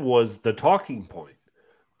that was the talking point.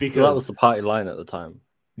 Because that was the party line at the time.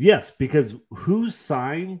 Yes, because who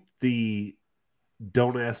signed the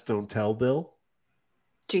Don't Ask, Don't Tell bill?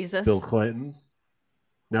 Jesus. Bill Clinton.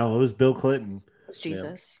 No, it was Bill Clinton. It was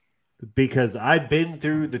Jesus. Yeah. Because I've been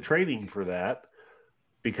through the training for that.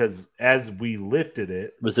 Because as we lifted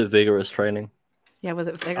it. Was it vigorous training? Yeah, was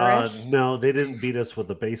it vigorous? No, they didn't beat us with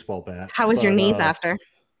a baseball bat. How was your knees after?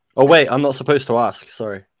 Oh, wait, I'm not supposed to ask.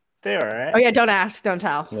 Sorry. They're all right. Oh, yeah, don't ask, don't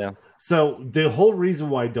tell. Yeah. So the whole reason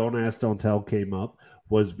why Don't Ask, Don't Tell came up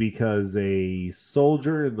was because a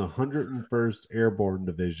soldier in the 101st Airborne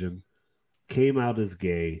Division came out as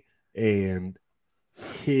gay, and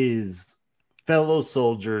his fellow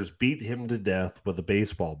soldiers beat him to death with a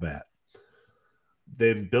baseball bat.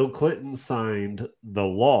 Then Bill Clinton signed the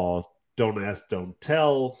law, Don't Ask, Don't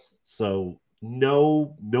Tell, so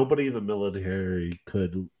nobody in the military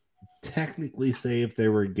could technically say if they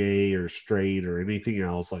were gay or straight or anything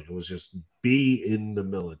else. Like, it was just be in the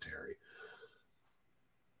military.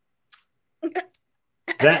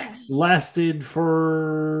 That lasted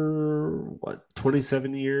for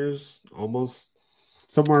 27 years, almost,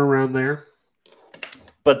 somewhere around there.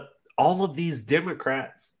 But all of these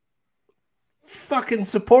Democrats fucking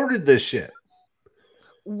supported this shit.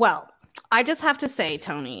 Well, I just have to say,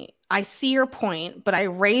 Tony, I see your point, but I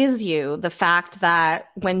raise you the fact that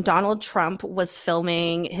when Donald Trump was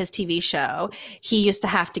filming his TV show, he used to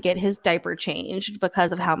have to get his diaper changed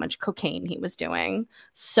because of how much cocaine he was doing.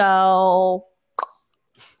 So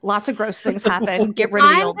lots of gross things happen. Get rid of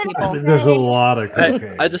the old people. I mean, there's a lot of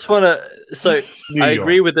cocaine. I just want to. So New I York.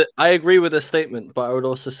 agree with it. I agree with the statement, but I would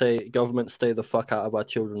also say government stay the fuck out of our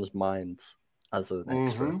children's minds as an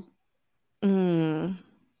extra.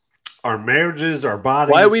 Our marriages, our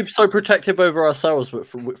bodies. Why are we so protective over ourselves, but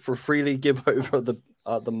for freely give over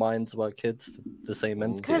the minds of our kids to the same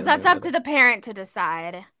entity? Because that's up to the parent to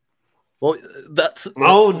decide. Well, that's the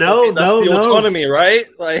no. autonomy, right?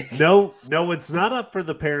 Like, no, it's not up for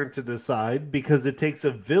the parent to decide because it takes a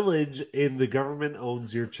village, and the government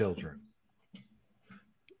owns your children.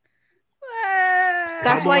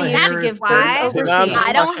 That's why you should give birth overseas.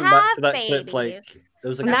 I don't have babies. There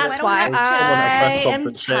was and that's why I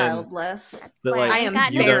am childless. I am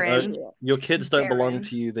barren. Your kids don't belong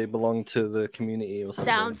to you; they belong to the community. Or something.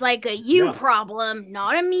 Sounds like a you problem,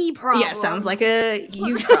 not a me problem. Yeah, sounds like a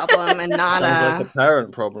you problem and not like a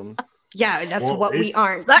parent problem. Yeah, that's what we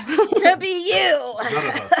aren't. Sucks to be you.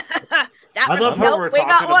 I love how we're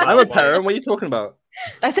talking about. I'm a parent. What are you talking about?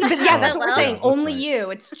 I said, but yeah, that's what we're saying. Only you.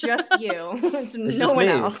 It's just you. It's no one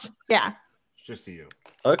else. Yeah, it's just you.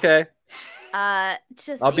 Okay. I'll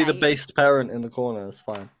be the based parent in the corner. It's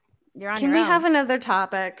fine. You're on Can your we own. have another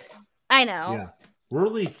topic? I know. Yeah.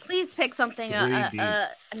 Really? Please pick something a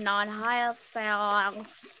non-high style.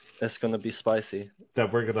 It's gonna be spicy.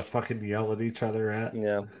 That we're gonna fucking yell at each other at.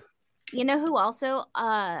 Yeah. You know who also?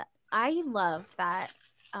 I love that.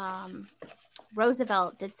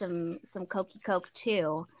 Roosevelt did some cokey coke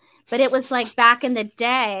too. But it was like back in the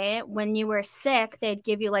day when you were sick, they'd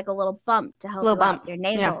give you like a little bump to help out your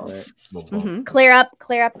nasals. Yeah. Mm-hmm. Clear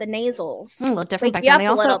up the nasals. A little different back then. They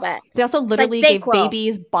also literally gave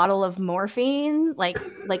babies bottle of morphine, like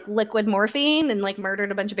liquid morphine, and like murdered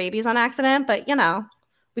a bunch of babies on accident. But you know,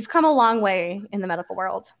 we've come a long way in the medical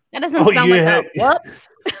world. That doesn't sound like a whoops.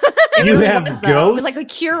 You really have ghosts? It was like a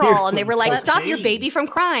cure-all, and they were like, "Stop your baby from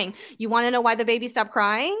crying." You want to know why the baby stopped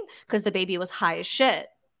crying? Because the baby was high as shit.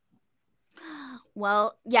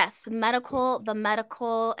 Well, yes, the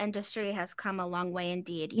medical industry has come a long way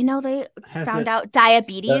indeed. You know, they found out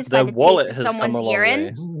diabetes by the taste of someone's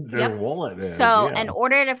urine. Their wallet is, so, in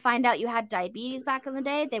order to find out you had diabetes back in the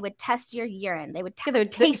day, they would test your urine. They would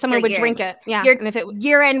taste. Someone would drink it. Yeah, and if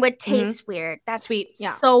urine would taste weird, that's sweet.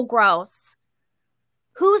 Yeah, so gross.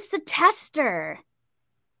 Who's the tester?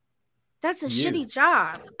 That's a shitty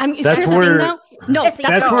job. That's where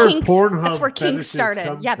Pornhub. That's where kinks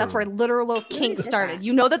started. Yeah, that's where literal kinks started.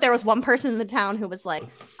 You know that there was one person in the town who was like,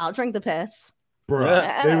 "I'll drink the piss," bruh,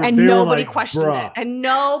 and nobody questioned it, and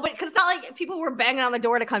nobody, because it's not like people were banging on the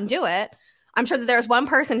door to come do it. I'm sure that there was one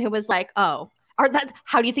person who was like, "Oh," or that.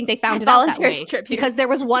 How do you think they found it out that way? Because there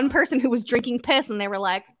was one person who was drinking piss, and they were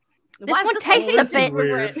like, "This one tastes a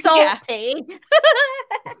bit salty."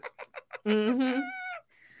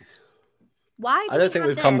 Why? I don't think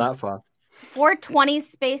we've come that far. 420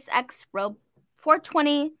 SpaceX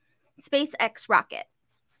rocket.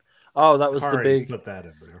 Oh, that was the big. Put that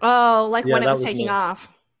in there. Oh, like when it was taking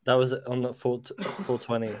off. That was on the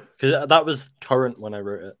 420 because that was current when I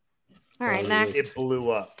wrote it. All right, next. It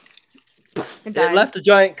blew up. It left a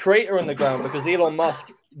giant crater on the ground because Elon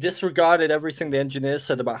Musk disregarded everything the engineers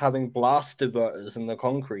said about having blast diverters in the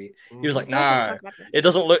concrete. He was like, "Nah, it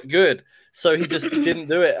doesn't look good," so he just didn't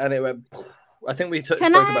do it, and it went. I think we spoke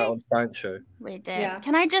about it on Science Show. We did. Yeah.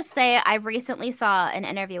 Can I just say, I recently saw an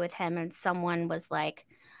interview with him, and someone was like,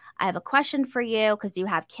 "I have a question for you because you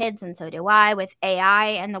have kids, and so do I. With AI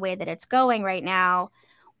and the way that it's going right now,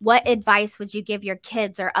 what advice would you give your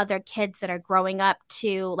kids or other kids that are growing up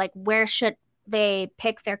to, like, where should they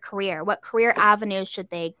pick their career? What career avenues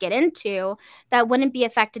should they get into that wouldn't be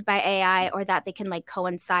affected by AI or that they can like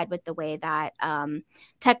coincide with the way that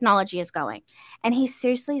technology is going?" And he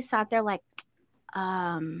seriously sat there like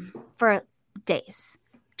for days,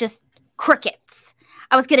 just crickets.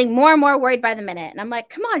 I was getting more and more worried by the minute, and I'm like,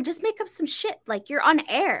 "Come on, just make up some shit. Like, you're on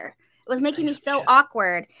air." It was making me so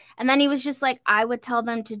awkward. And then he was just like, "I would tell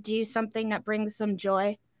them to do something that brings them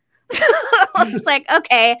joy." I was like,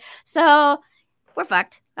 okay, so we're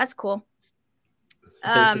fucked. That's cool.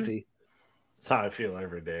 Basically, that's how I feel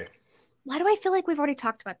every day. Why do I feel like we've already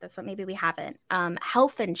talked about this, but maybe we haven't?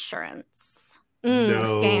 Health insurance. No,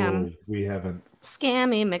 scam. We haven't.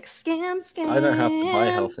 Scammy scam. I don't have to buy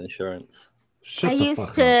health insurance. I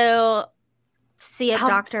used to see a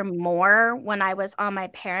doctor more when I was on my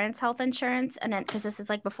parents' health insurance, and then because this is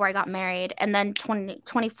like before I got married, and then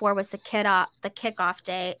 2024 was the kickoff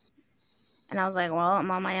date. And I was like, well,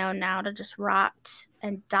 I'm on my own now to just rot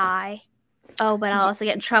and die. Oh, but I'll also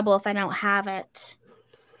get in trouble if I don't have it.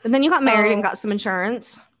 And then you got married and got some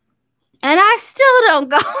insurance. And I still don't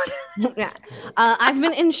go. Yeah. I've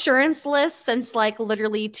been insurance-less since like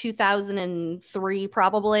literally 2003,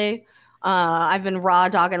 probably. I've been raw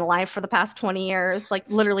dogging life for the past 20 years. Like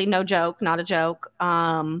literally no joke, not a joke.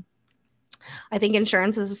 I think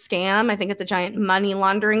insurance is a scam. I think it's a giant money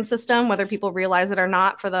laundering system, whether people realize it or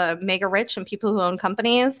not, for the mega rich and people who own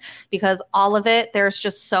companies, because all of it, there's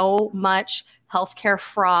just so much healthcare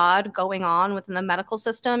fraud going on within the medical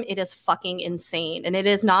system. It is fucking insane. And it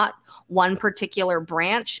is not one particular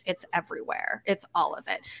branch. It's everywhere. It's all of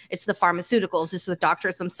it. It's the pharmaceuticals. It's the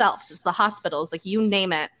doctors themselves. It's the hospitals. Like, you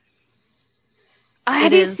name it.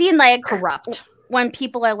 Have you seen like corrupt? When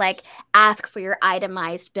people are like, ask for your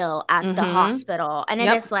itemized bill at the hospital. And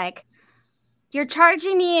it is like, you're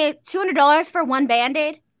charging me $200 for one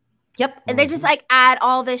Band-Aid? Yep. And they just like add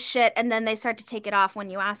all this shit and then they start to take it off when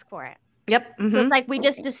you ask for it. Yep. So it's like we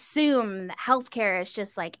just assume that healthcare is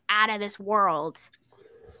just like out of this world.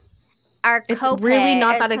 It's really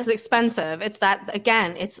not that expensive. It's that,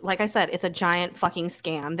 again, it's like I said, it's a giant fucking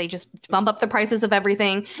scam. They just bump up the prices of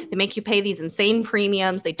everything. They make you pay these insane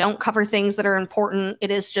premiums. They don't cover things that are important.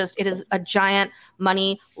 It is a giant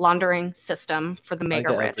money laundering system for the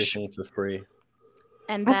mega rich. Everything for free.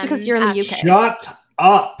 And that's because you're in the UK. Shut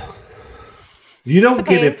up. You don't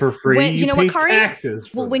get it for free. You know pay what, Kari?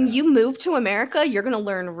 Taxes. Well, when you move to America, you're going to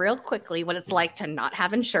learn real quickly what it's like to not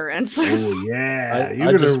have insurance. Oh, yeah.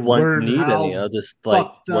 I just won't need any. I'll just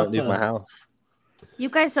won't leave my house. You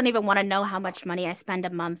guys don't even want to know how much money I spend a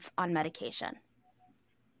month on medication.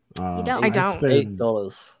 You don't. I don't.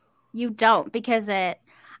 $8. You don't, because I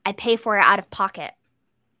pay for it out of pocket.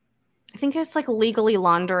 I think it's like legally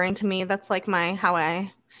laundering to me. That's like how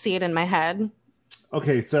I see it in my head.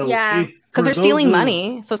 Okay, so yeah. Because they're stealing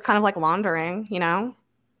money, so it's kind of like laundering, you know?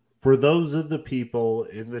 For those of the people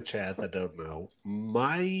in the chat that don't know,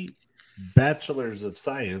 my bachelor's of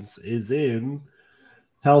science is in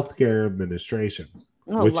healthcare administration,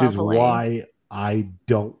 which is why I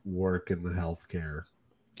don't work in the healthcare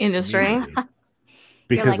industry.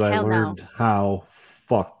 Because I learned how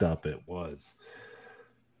fucked up it was.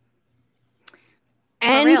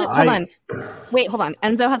 And hold on.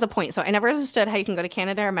 Enzo has a point. So I never understood how you can go to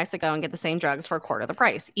Canada or Mexico and get the same drugs for a quarter of the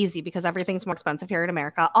price. Easy, because everything's more expensive here in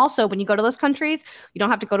America. Also, when you go to those countries, you don't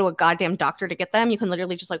have to go to a goddamn doctor to get them. You can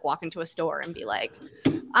literally just like walk into a store and be like,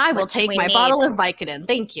 I will take my bottle of Vicodin.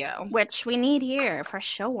 Thank you. Which we need here for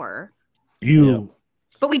sure.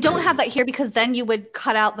 But we don't have that here because then you would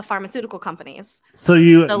cut out the pharmaceutical companies. So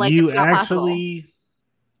you actually...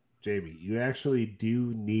 Jamie, you actually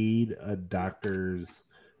do need a doctor's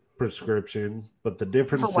prescription, but the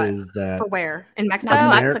difference is that... For where? In Mexico?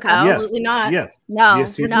 Mexico. Absolutely not. Yes. No.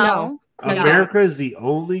 Yes, no. America is the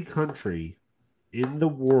only country in the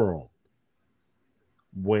world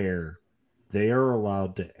where they are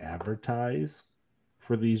allowed to advertise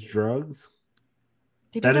for these drugs.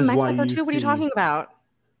 They do it in Mexico too? What are you talking about?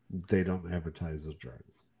 They don't advertise those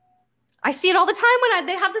drugs. I see it all the time when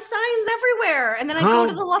they have the signs everywhere. And then I go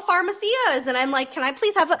to the La Farmacias and I'm like, can I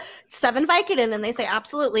please have 7 Vicodin? And they say,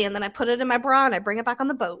 absolutely. And then I put it in my bra and I bring it back on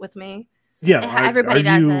the boat with me. Yeah. Everybody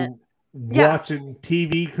does it. Watching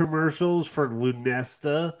TV commercials for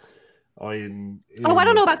Lunesta? Oh, I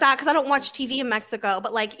don't know about that because I don't watch TV in Mexico.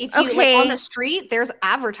 But like, if you like on the street, there's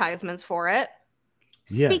advertisements for it.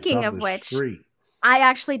 Yeah, Speaking of which, I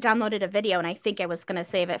actually downloaded a video and I think I was going to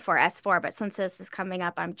save it for S4, but since this is coming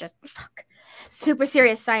up, I'm just super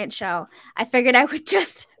serious science show. I figured I would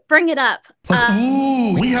just bring it up.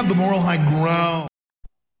 We have the moral high ground.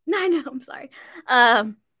 I know, I'm sorry.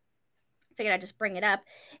 Figured I'd just bring it up.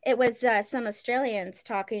 It was some Australians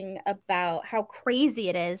talking about how crazy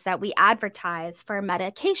it is that we advertise for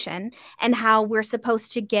medication and how we're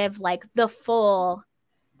supposed to give like the full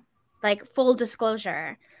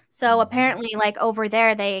disclosure. So apparently, like over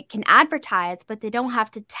there, they can advertise, but they don't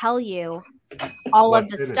have to tell you all of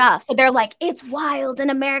the stuff. So they're like, it's wild in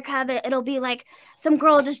America that it'll be like some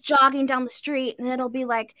girl just jogging down the street, and it'll be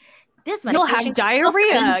like, this you'll have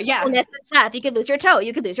diarrhea. Yeah, death. You could lose your toe.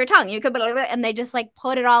 You could lose your tongue. You could, and they just like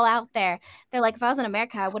put it all out there. They're like, if I was in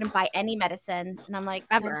America, I wouldn't buy any medicine. And I'm like,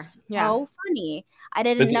 ever. So funny. I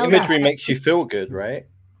didn't know that. The imagery makes you feel good, right?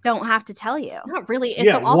 Don't have to tell you. Not really.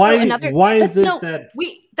 Yeah, so also why is it that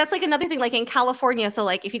that's like another thing, like in California. So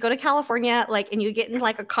like if you go to California, like, and you get in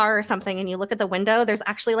like a car or something and you look at the window, there's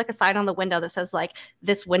actually like a sign on the window that says like,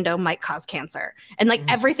 this window might cause cancer. And like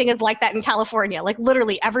everything is like that in California. Like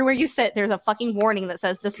literally everywhere you sit, there's a fucking warning that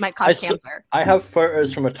says this might cause cancer. I have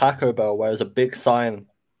photos from a Taco Bell where there's a big sign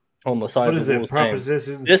on the side What of is the it? wall saying,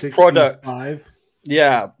 Proposition this 65? product,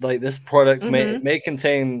 yeah, like this product may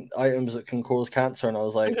contain items that can cause cancer, and I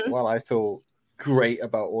was like, well, I feel great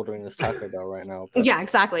about ordering this Taco Bell right now. But yeah,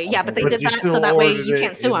 exactly. Yeah, but they But did you that still so that way ordered you it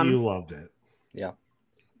can't sue and them. you loved it. Yeah.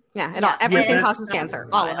 Yeah, everything Yeah, causes cancer.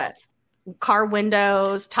 All of it. Car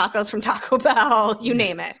windows, tacos from Taco Bell, you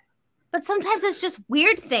name it. But sometimes it's just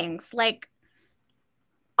weird things like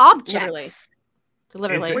objects.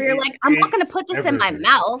 Literally. Where you're like, I'm not going to put this in my everything.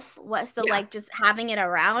 mouth. So like just having it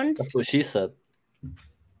around. That's what she said.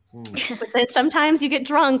 But then sometimes you get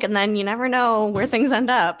drunk and then you never know where things end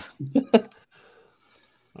up.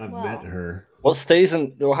 I've met her. What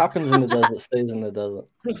happens in the desert stays in the desert.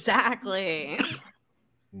 Exactly.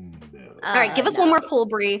 No. All right, give us one more pull,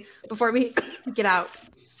 Bree, before we get out.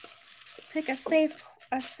 Pick a safe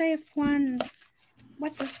one.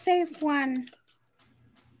 What's a safe one?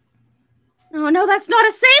 Oh no, that's not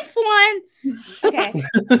a safe one. Okay.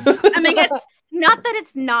 I mean, it's not that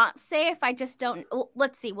it's not safe. I just don't.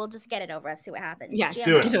 Let's see. We'll just get it over. Let's see what happens. Yeah, GMOs.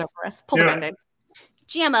 do it. Get it over with. Pull the band-aid.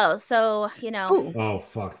 GMOs. So Oh,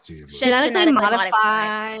 fuck GMOs. Genetically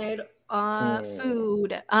modified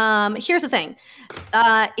food. Here's the thing.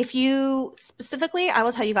 If you specifically, I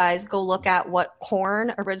will tell you guys, go look at what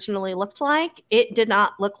corn originally looked like. It did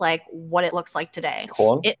not look like what it looks like today.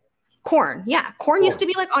 Corn. Yeah. Corn used to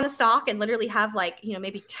be like on a stalk and literally have like,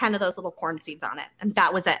 maybe 10 of those little corn seeds on it. And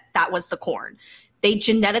that was it. That was the corn. They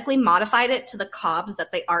genetically modified it to the cobs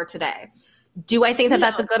that they are today. Do I think that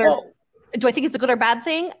that's a good do I think it's a good or bad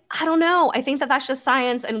thing? I don't know. I think that that's just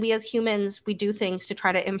science. And we as humans, we do things to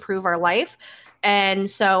try to improve our life. And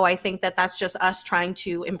so I think that that's just us trying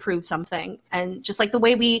to improve something. And just like the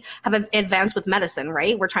way we have advanced with medicine,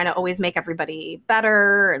 right? We're trying to always make everybody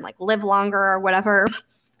better and like live longer or whatever.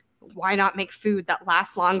 Why not make food that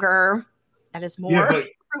lasts longer, that is more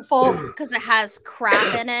fruitful? Because it has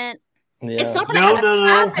crap in it. Yeah. It's not that it has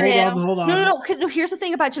crap in it. Hold on. No. Here's the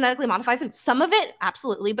thing about genetically modified food. Some of it,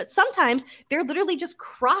 absolutely. But sometimes they're literally just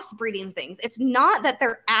crossbreeding things. It's not that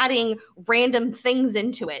they're adding random things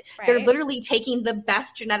into it. Right. They're literally taking the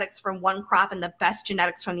best genetics from one crop and the best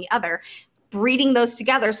genetics from the other, breeding those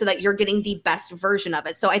together so that you're getting the best version of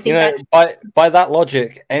it. So I think that by that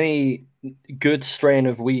logic, any good strain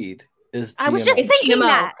of weed is GMO. I was just thinking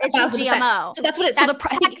that it's a GMO. So that's what it's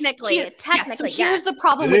technically. So here's the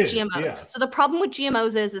problem with GMOs. Yeah. So the problem with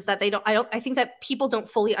GMOs is that I think that people don't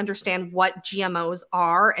fully understand what GMOs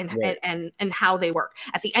are and how they work.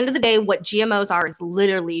 At the end of the day, what GMOs are is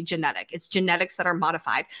literally genetic. It's genetics that are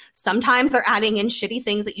modified. Sometimes they're adding in shitty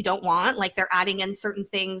things that you don't want, like they're adding in certain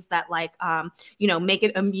things that make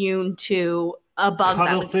it immune to a bug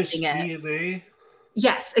that was eating it. DNA?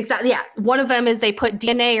 Yes, exactly. Yeah, one of them is they put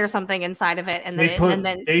DNA or something inside of it, and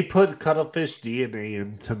then they put cuttlefish DNA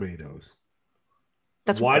in tomatoes.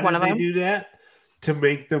 That's why one did of they them do that? To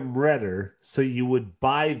make them redder, so you would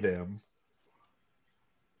buy them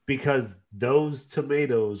because those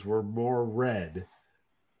tomatoes were more red.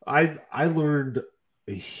 I learned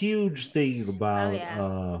a huge thing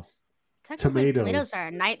about tomatoes are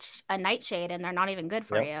a nightshade, and they're not even good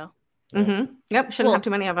for you. Mm-hmm. Yep, shouldn't have too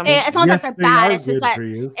many of them. It's not that they're bad.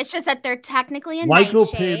 It's just that they're technically a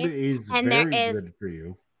nightshade, and there is good for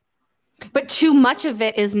you. But too much of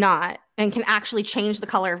it is not, and can actually change the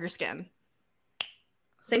color of your skin.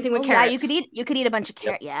 Same thing with carrots. Yeah, you could eat a bunch of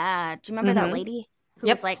carrot. Yeah, do you remember that lady who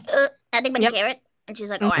was like, adding a carrot, and she's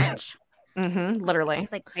like orange. Literally.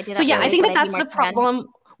 It's like, I think that's the problem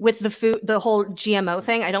with the food, the whole GMO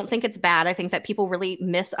thing. I don't think it's bad. I think that people really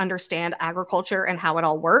misunderstand agriculture and how it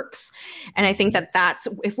all works. And I think that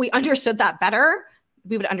if we understood that better,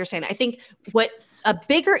 we would understand. I think what a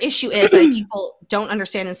bigger issue is that people don't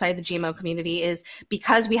understand inside the GMO community is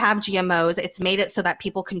because we have GMOs, it's made it so that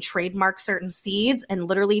people can trademark certain seeds and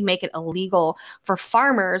literally make it illegal for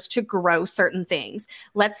farmers to grow certain things.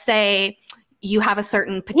 Let's say you have a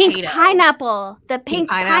certain potato. Pink pineapple. The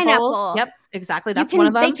pink pineapple. Yep, exactly. That's one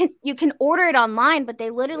of them. You can order it online, but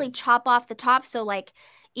they literally chop off the top. So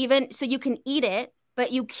so you can eat it,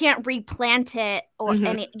 but you can't replant it or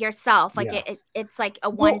yourself. It's like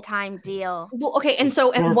a one-time deal. Well, okay, and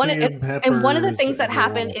so one of the things that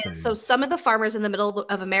happen is so some of the farmers in the middle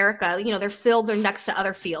of America, their fields are next to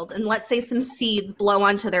other fields, and let's say some seeds blow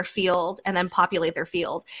onto their field and then populate their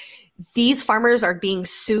field. These farmers are being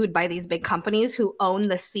sued by these big companies who own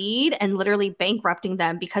the seed and literally bankrupting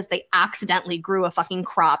them because they accidentally grew a fucking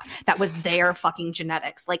crop that was their fucking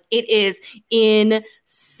genetics. Like, it is insane.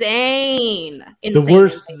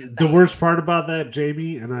 The worst part about that,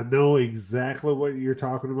 Jamie, and I know exactly what you're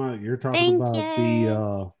talking about. You're talking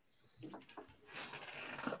about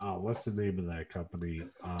what's the name of that company?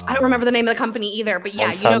 I don't remember the name of the company either, but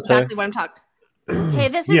yeah, Monsanto? You know exactly what I'm talking. Okay,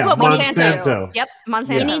 this is what we need to do. Monsanto. Yep,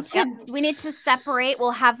 Monsanto. We need to separate.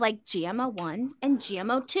 We'll have like GMO 1 and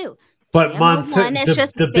GMO 2. But GMO 1 is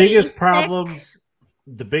just the basic.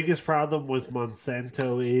 biggest problem with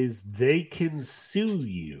Monsanto is they can sue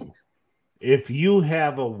you if you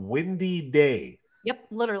have a windy day. Yep,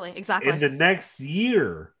 literally, exactly. In the next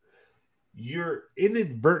year, you're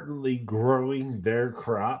inadvertently growing their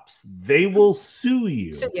crops. They will sue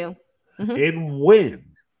you. And win.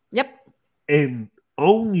 Yep. And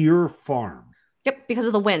own your farm. Yep, because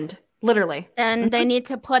of the wind. Literally. And they need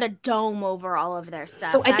to put a dome over all of their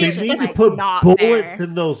stuff. So I think they need to put bullets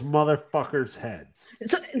in those motherfuckers' heads.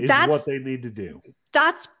 So that's what they need to do.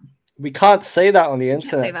 We can't say that on the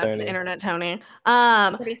internet, Tony. The internet, Tony.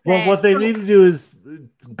 Well, what they need to do is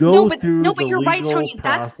go through the you're right, Tony.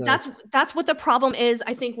 process. That's what the problem is.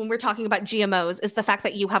 I think when we're talking about GMOs, is the fact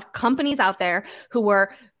that you have companies out there who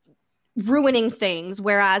are ruining things,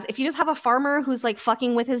 whereas if you just have a farmer who's like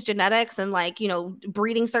fucking with his genetics and like, you know,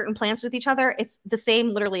 breeding certain plants with each other, it's the same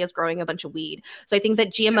literally as growing a bunch of weed. So I think that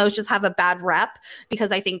GMOs just have a bad rep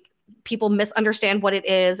because I think people misunderstand what it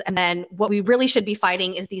is, and then what we really should be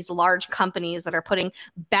fighting is these large companies that are putting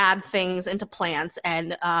bad things into plants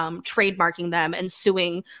and trademarking them and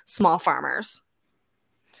suing small farmers.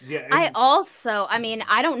 Yeah, I mean,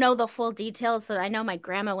 I don't know the full details, so I know my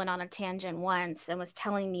grandma went on a tangent once and was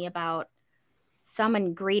telling me about some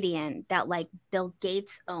ingredient that like Bill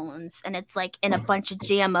Gates owns, and it's like in a bunch of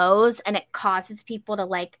GMOs, and it causes people to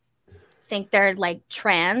like think they're like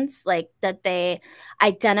trans, like that they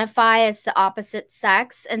identify as the opposite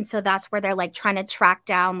sex, and so that's where they're like trying to track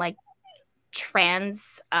down like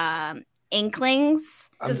trans inklings.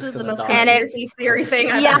 This is the most conspiracy theory thing.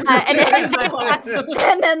 Yeah, and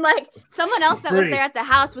then like someone else that was there at the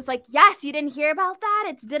house was like, "Yes, you didn't hear about that?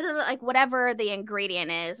 It's like whatever the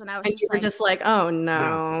ingredient is." And I was just like, "Oh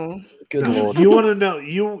no, good lord!" You want to know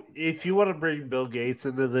if you want to bring Bill Gates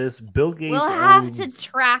into this? Bill Gates. We'll have to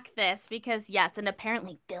track this because yes, and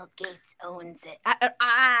apparently Bill Gates owns it.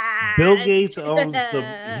 Bill Gates owns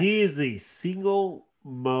He is the single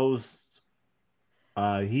most.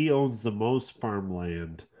 He owns the most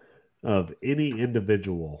farmland of any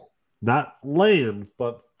individual. Not land,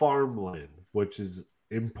 but farmland, which is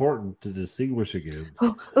important to distinguish against.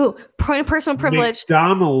 Point of personal privilege.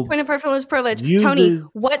 McDonald's. Point of personal privilege. Tony,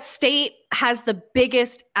 what state has the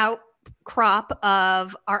biggest outcrop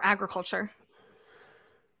of our agriculture?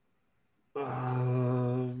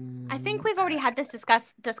 I think we've already had this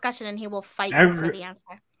discussion, and he will fight you for the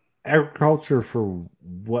answer. Agriculture for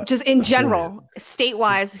what? Just in general,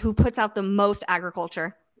 state-wise, who puts out the most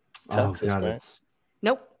agriculture? Texas, God, right? it's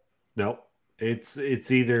nope.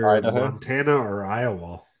 It's either Idaho? Montana or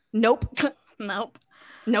Iowa. Nope.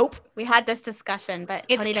 Nope. We had this discussion, but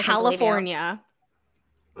it's California.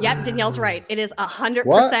 Yep, Danielle's right. It is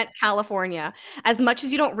 100% California. As much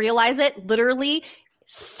as you don't realize it, literally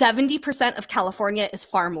 70% of California is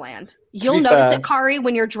farmland. You'll notice it, Kari,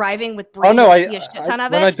 when you're driving with Bree. I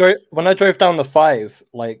when I drove down the 5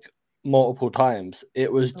 like multiple times,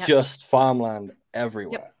 it was just farmland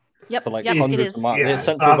everywhere. Yep. For like it hundreds of miles.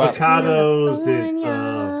 It's avocados.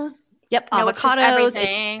 Avocados.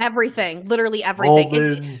 It's everything. Literally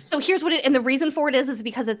everything. So here's what and the reason for it is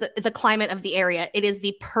because it's the climate of the area. It is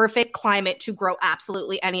the perfect climate to grow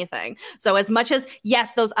absolutely anything. So as much as,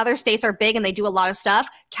 yes, those other states are big and they do a lot of stuff,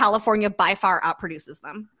 California by far outproduces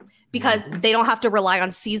them because they don't have to rely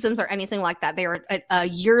on seasons or anything like that. They are a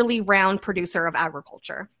yearly round producer of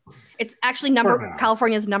agriculture. It's actually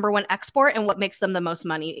California's #1 export and what makes them the most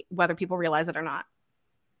money, whether people realize it or not.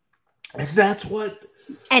 And that's what.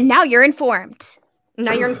 And now you're informed. And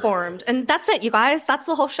that's it, you guys. That's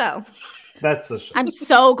the whole show. That's the show. I'm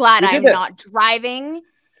so glad I'm not driving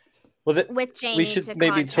with Jamie. We should to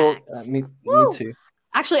maybe contact. talk. Me too.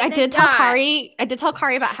 Actually, I did tell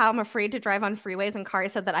Kari about how I'm afraid to drive on freeways, and Kari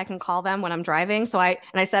said that I can call them when I'm driving. So I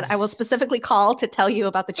said I will specifically call to tell you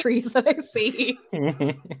about the trees that I see.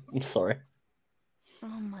 I'm sorry.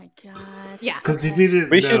 Oh my god. Yeah. Because if you didn't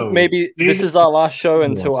know, should maybe this is our last show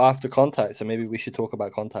until after Contact, so maybe we should talk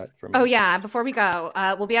about Contact for a minute. Oh yeah, before we go,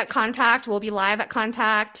 we'll be at Contact. We'll be live at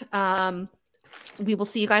Contact. We will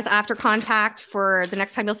see you guys after Contact. For the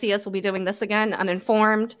next time you'll see us, we'll be doing this again,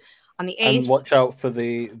 Uninformed, on the 8th. And watch out for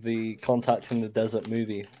the Contact in the Desert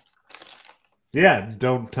movie. Yeah,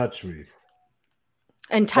 don't touch me.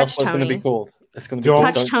 And touch Tony. It's going to be cool. It's going to be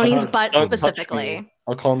touch Tony's butt specifically.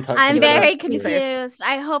 I'll contact. I'm very confused.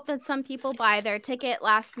 I hope that some people buy their ticket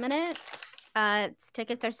last minute.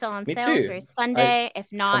 Tickets are still on sale through Sunday.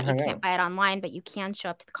 If not, you can't buy it online, but you can show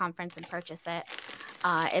up to the conference and purchase it.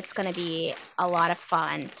 It's going to be a lot of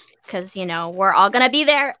fun because, we're all going to be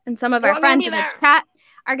there, and some of our friends in the chat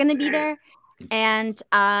are going to be there. And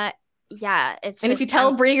yeah, it's and if you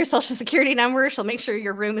tell Brie your social security number, she'll make sure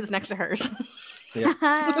your room is next to hers.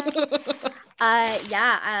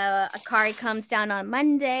 Akari comes down on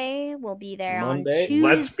Monday. We'll be there on Tuesday.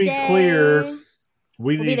 Let's be clear.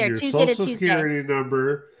 We'll be there your Tuesday social security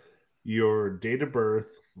number, your date of birth,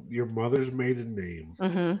 your mother's maiden name,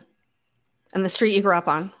 and the street you grew up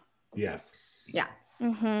on. Yes. Yeah.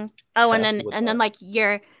 Oh, and then like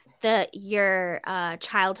your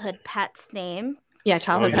childhood pet's name. Yeah,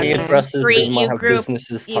 childhood pet name. Street you grew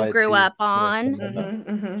up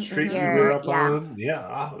on. Street you grew up on. Yeah.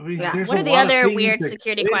 I mean, what are the other weird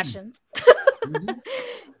security questions?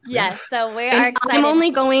 Yes, so we are excited. I'm only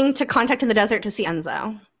going to Contact in the Desert to see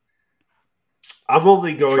Enzo. I'm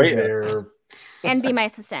only going there. And be my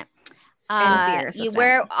assistant.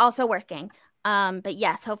 We're also working. But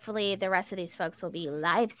yes, hopefully the rest of these folks will be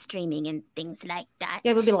live streaming and things like that.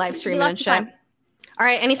 Yeah, we'll be live streaming and shit. All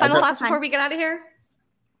right, any final thoughts before we get out of here?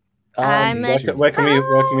 Where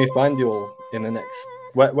can we find you all in the next?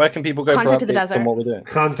 Where can people go Contact for in the Desert on what we're doing?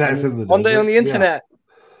 Contact in the One day on the internet.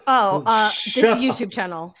 Oh, this YouTube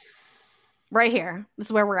channel right here. This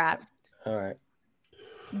is where we're at. All right.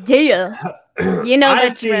 Yeah, you know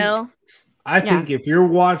the drill. I think if you're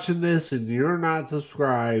watching this and you're not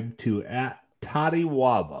subscribed to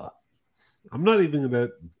 @Tatiwaba, I'm not even gonna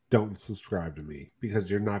don't subscribe to me because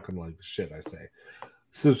you're not gonna like the shit I say.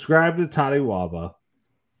 Subscribe to Tatiwaba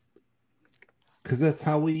because that's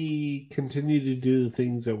how we continue to do the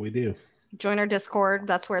things that we do. Join our Discord.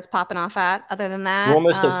 That's where it's popping off at. Other than that, we're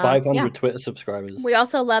almost at 500 Twitter subscribers. We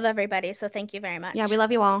also love everybody, so thank you very much. Yeah, we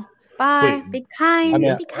love you all. Bye. Be kind.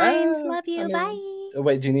 Be kind. Love you. Bye.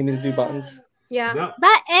 Wait, do you need me to do buttons? Yeah. No.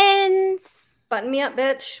 Buttons. Button me up,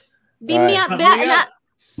 bitch. Beam me up, bitch.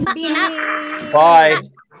 Beam me up. Bye.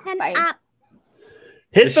 Bye.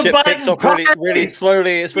 Hit the button. Takes off really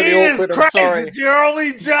slowly. It's really awkward. I'm sorry. It's your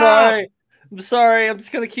only job. I'm sorry. I'm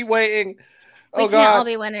just gonna keep waiting. We can't all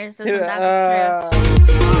be winners. Isn't that the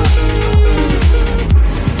truth?